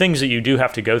 The things that you do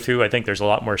have to go through, I think there's a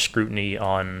lot more scrutiny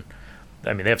on.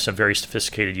 I mean, they have some very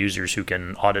sophisticated users who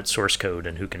can audit source code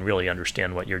and who can really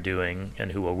understand what you're doing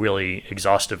and who will really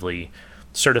exhaustively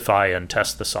certify and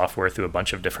test the software through a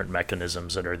bunch of different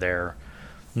mechanisms that are there.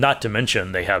 Not to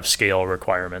mention, they have scale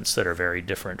requirements that are very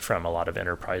different from a lot of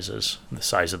enterprises. The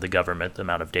size of the government, the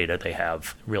amount of data they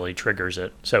have really triggers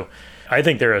it. So I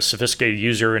think they're a sophisticated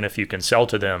user, and if you can sell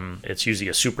to them, it's usually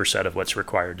a superset of what's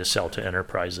required to sell to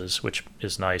enterprises, which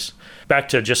is nice. Back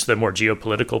to just the more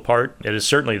geopolitical part, it is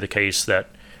certainly the case that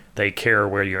they care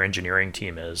where your engineering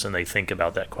team is, and they think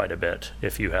about that quite a bit.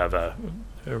 If you have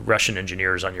Russian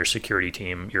engineers on your security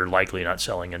team, you're likely not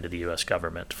selling into the US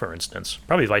government, for instance.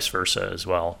 Probably vice versa as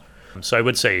well. So I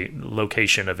would say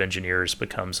location of engineers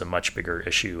becomes a much bigger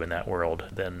issue in that world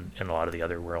than in a lot of the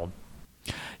other world.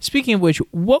 Speaking of which,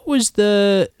 what was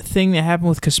the thing that happened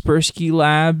with Kaspersky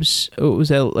Labs? Was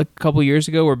that like a couple of years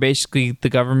ago where basically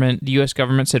the U.S.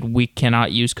 government said we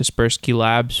cannot use Kaspersky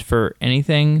Labs for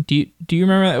anything? Do you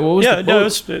remember that? What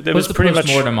was it was pretty much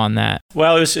postmortem on that.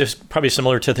 Well, it was probably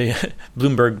similar to the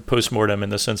Bloomberg postmortem in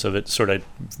the sense of it sort of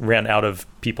ran out of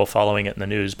people following it in the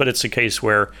news. But it's a case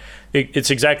where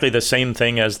it's exactly the same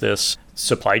thing as this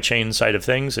supply chain side of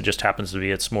things. It just happens to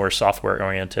be it's more software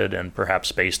oriented and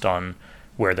perhaps based on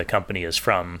where the company is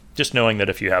from. Just knowing that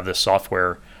if you have this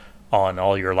software on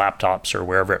all your laptops or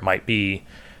wherever it might be,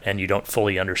 and you don't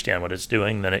fully understand what it's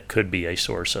doing, then it could be a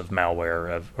source of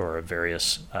malware or of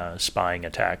various spying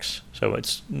attacks. So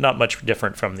it's not much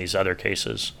different from these other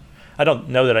cases. I don't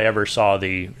know that I ever saw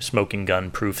the smoking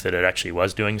gun proof that it actually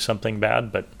was doing something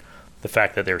bad, but the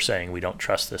fact that they're saying we don't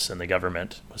trust this in the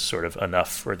government was sort of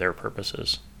enough for their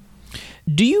purposes.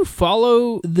 Do you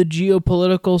follow the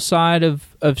geopolitical side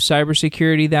of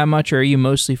cybersecurity that much, or are you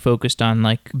mostly focused on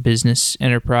like business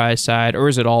enterprise side, or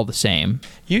is it all the same?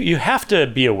 You have to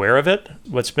be aware of it.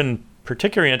 What's been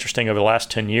particularly interesting over the last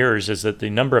 10 years is that the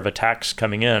number of attacks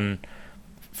coming in,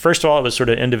 first of all, it was sort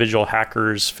of individual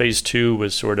hackers. Phase 2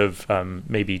 was sort of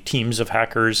maybe teams of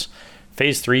hackers.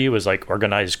 Phase 3 was like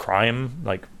organized crime,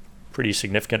 like pretty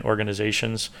significant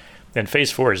organizations. And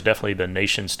phase 4 is definitely the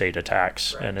nation state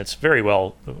attacks. Right. And it's very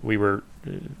well,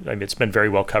 it's been very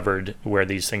well covered where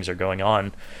these things are going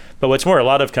on. But what's more, a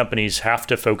lot of companies have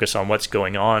to focus on what's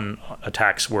going on,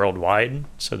 attacks worldwide,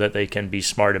 so that they can be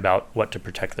smart about what to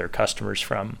protect their customers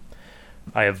from.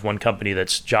 I have one company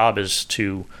that's job is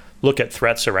to look at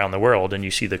threats around the world, and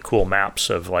you see the cool maps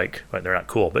of like, well, they're not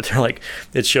cool, but they're like,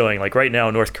 it's showing like right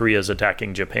now North Korea is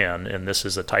attacking Japan, and this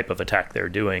is the type of attack they're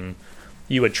doing.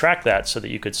 You would track that so that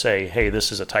you could say, hey,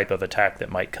 this is a type of attack that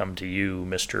might come to you,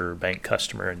 Mr. Bank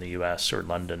customer in the US or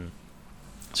London.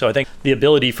 So I think the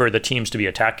ability for the teams to be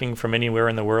attacking from anywhere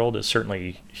in the world is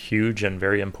certainly huge and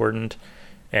very important.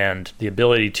 And the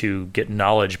ability to get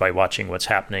knowledge by watching what's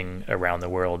happening around the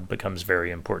world becomes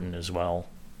very important as well.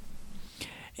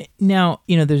 Now,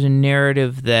 there's a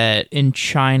narrative that in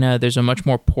China, there's a much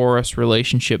more porous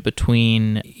relationship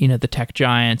between, the tech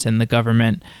giants and the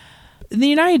government. In the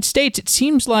United States, it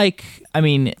seems like,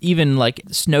 even like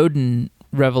Snowden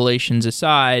revelations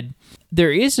aside,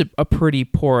 there is a pretty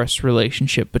porous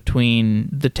relationship between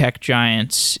the tech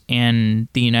giants and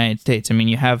the United States.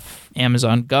 You have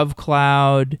Amazon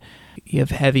GovCloud, you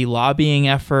have heavy lobbying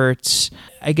efforts.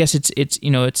 I guess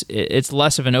it's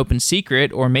less of an open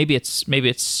secret, or maybe it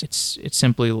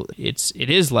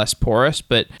is less porous.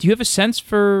 But do you have a sense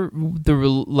for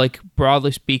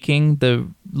broadly speaking, the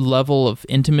level of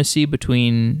intimacy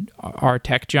between our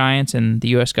tech giants and the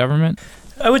U.S. government?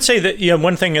 I would say that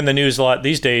one thing in the news a lot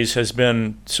these days has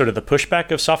been sort of the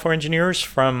pushback of software engineers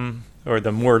or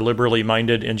the more liberally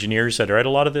minded engineers that are at a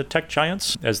lot of the tech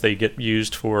giants as they get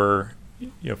used for,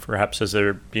 perhaps as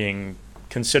they're being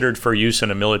considered for use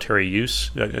in a military use.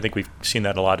 I think we've seen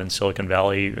that a lot in Silicon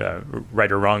Valley,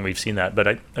 right or wrong, we've seen that.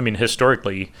 But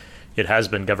historically, it has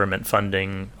been government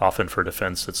funding, often for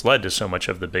defense, that's led to so much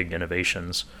of the big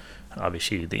innovations.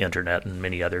 Obviously, the internet and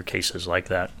many other cases like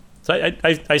that. So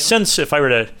I sense if I were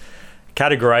to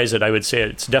categorize it, I would say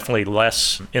it's definitely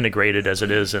less integrated as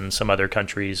it is in some other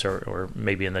countries or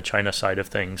maybe in the China side of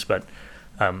things. But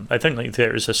I think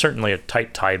there's certainly a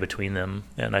tight tie between them.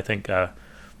 And I think,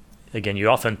 again, you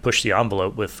often push the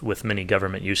envelope with many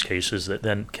government use cases that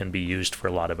then can be used for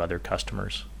a lot of other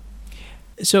customers.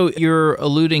 So you're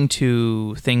alluding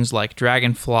to things like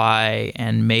Dragonfly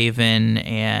and Maven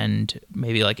and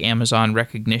maybe like Amazon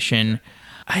Rekognition.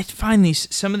 I find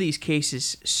some of these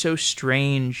cases so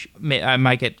strange. I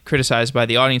might get criticized by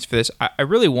the audience for this. I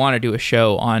really want to do a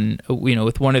show on,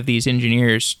 with one of these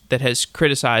engineers that has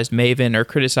criticized Maven or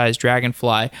criticized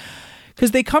Dragonfly,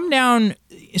 because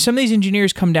some of these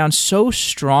engineers come down so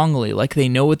strongly, like they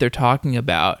know what they're talking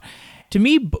about. To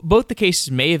me, both the cases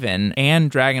Maven and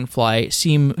Dragonfly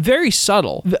seem very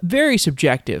subtle, very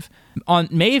subjective. On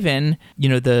Maven,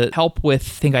 the help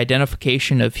with,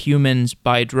 identification of humans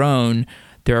by drone,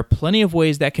 there are plenty of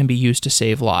ways that can be used to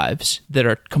save lives that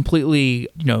are completely,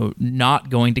 not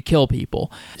going to kill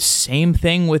people. Same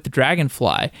thing with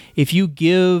Dragonfly. If you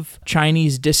give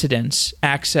Chinese dissidents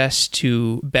access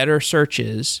to better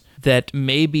searches that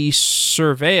may be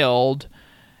surveilled,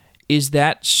 is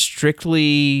that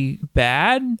strictly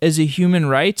bad as a human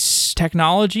rights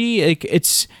technology?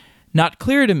 It's not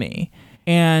clear to me.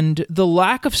 And the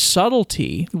lack of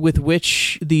subtlety with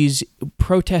which these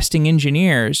protesting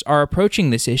engineers are approaching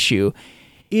this issue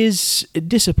is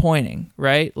disappointing,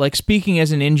 right? Like, speaking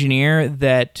as an engineer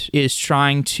that is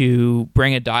trying to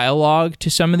bring a dialogue to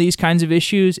some of these kinds of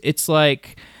issues, it's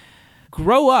like,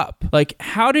 grow up. Like,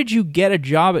 how did you get a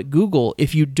job at Google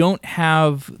if you don't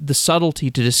have the subtlety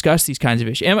to discuss these kinds of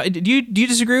issues? Do you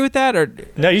disagree with that? Or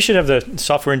no, you should have the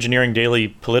Software Engineering Daily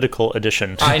political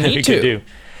edition. I need to.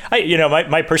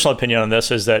 My personal opinion on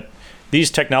this is that these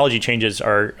technology changes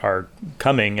are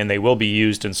coming and they will be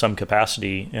used in some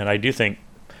capacity. And I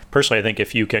think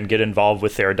if you can get involved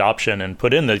with their adoption and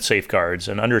put in the safeguards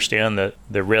and understand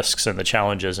the risks and the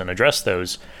challenges and address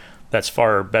those, that's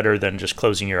far better than just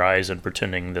closing your eyes and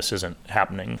pretending this isn't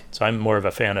happening. So I'm more of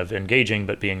a fan of engaging,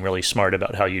 but being really smart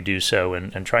about how you do so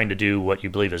and trying to do what you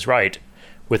believe is right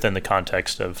within the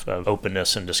context of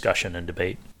openness and discussion and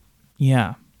debate.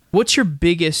 Yeah. What's your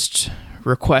biggest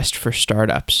request for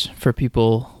startups for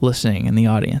people listening in the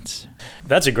audience?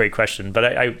 That's a great question, but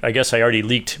I guess I already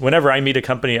leaked. Whenever I meet a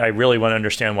company, I really want to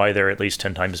understand why they're at least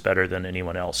 10 times better than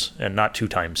anyone else and not 2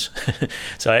 times.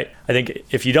 So I think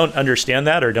if you don't understand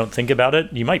that or don't think about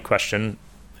it, you might question,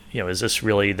 is this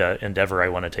really the endeavor I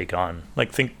want to take on?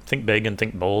 Like, think big and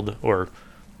think bold, or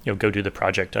go do the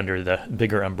project under the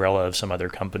bigger umbrella of some other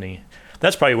company.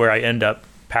 That's probably where I end up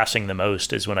passing the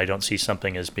most, is when I don't see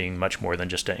something as being much more than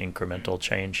just an incremental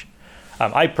change.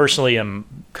 I personally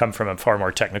come from a far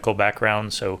more technical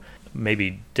background, so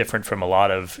maybe different from a lot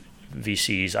of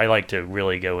VCs. I like to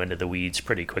really go into the weeds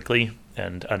pretty quickly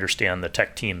and understand the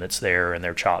tech team that's there and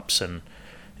their chops and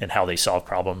how they solve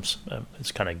problems.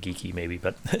 It's kind of geeky maybe,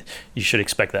 but you should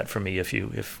expect that from me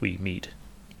if we meet.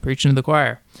 Preaching to the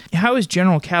choir. How is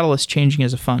General Catalyst changing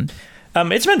as a fund?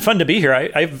 It's been fun to be here.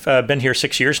 I've been here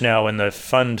 6 years now, and the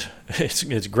fund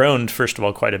it's grown, first of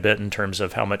all, quite a bit in terms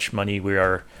of how much money we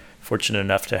are fortunate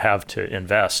enough to have to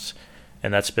invest.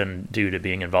 And that's been due to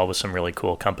being involved with some really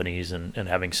cool companies and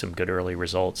having some good early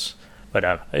results.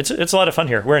 But it's a lot of fun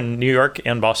here. We're in New York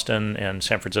and Boston and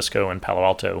San Francisco and Palo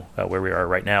Alto, where we are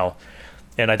right now.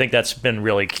 And I think that's been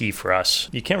really key for us.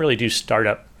 You can't really do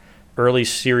early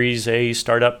Series A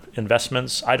startup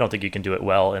investments. I don't think you can do it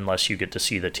well unless you get to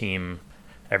see the team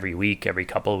every week, every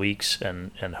couple of weeks,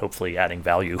 and hopefully adding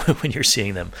value when you're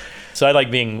seeing them. So I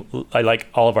like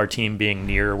all of our team being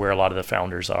near where a lot of the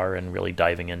founders are and really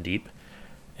diving in deep.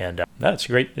 And that's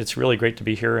great. It's really great to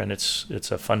be here, and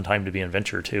it's a fun time to be in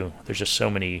venture too. There's just so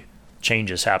many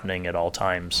changes happening at all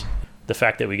times. The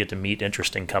fact that we get to meet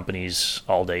interesting companies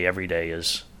all day, every day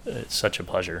it's such a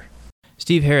pleasure.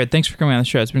 Steve Herrod, thanks for coming on the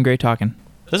show. It's been great talking.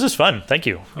 This is fun. Thank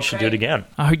you. We should do it again.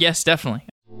 Oh, yes, definitely.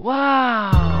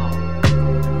 Wow.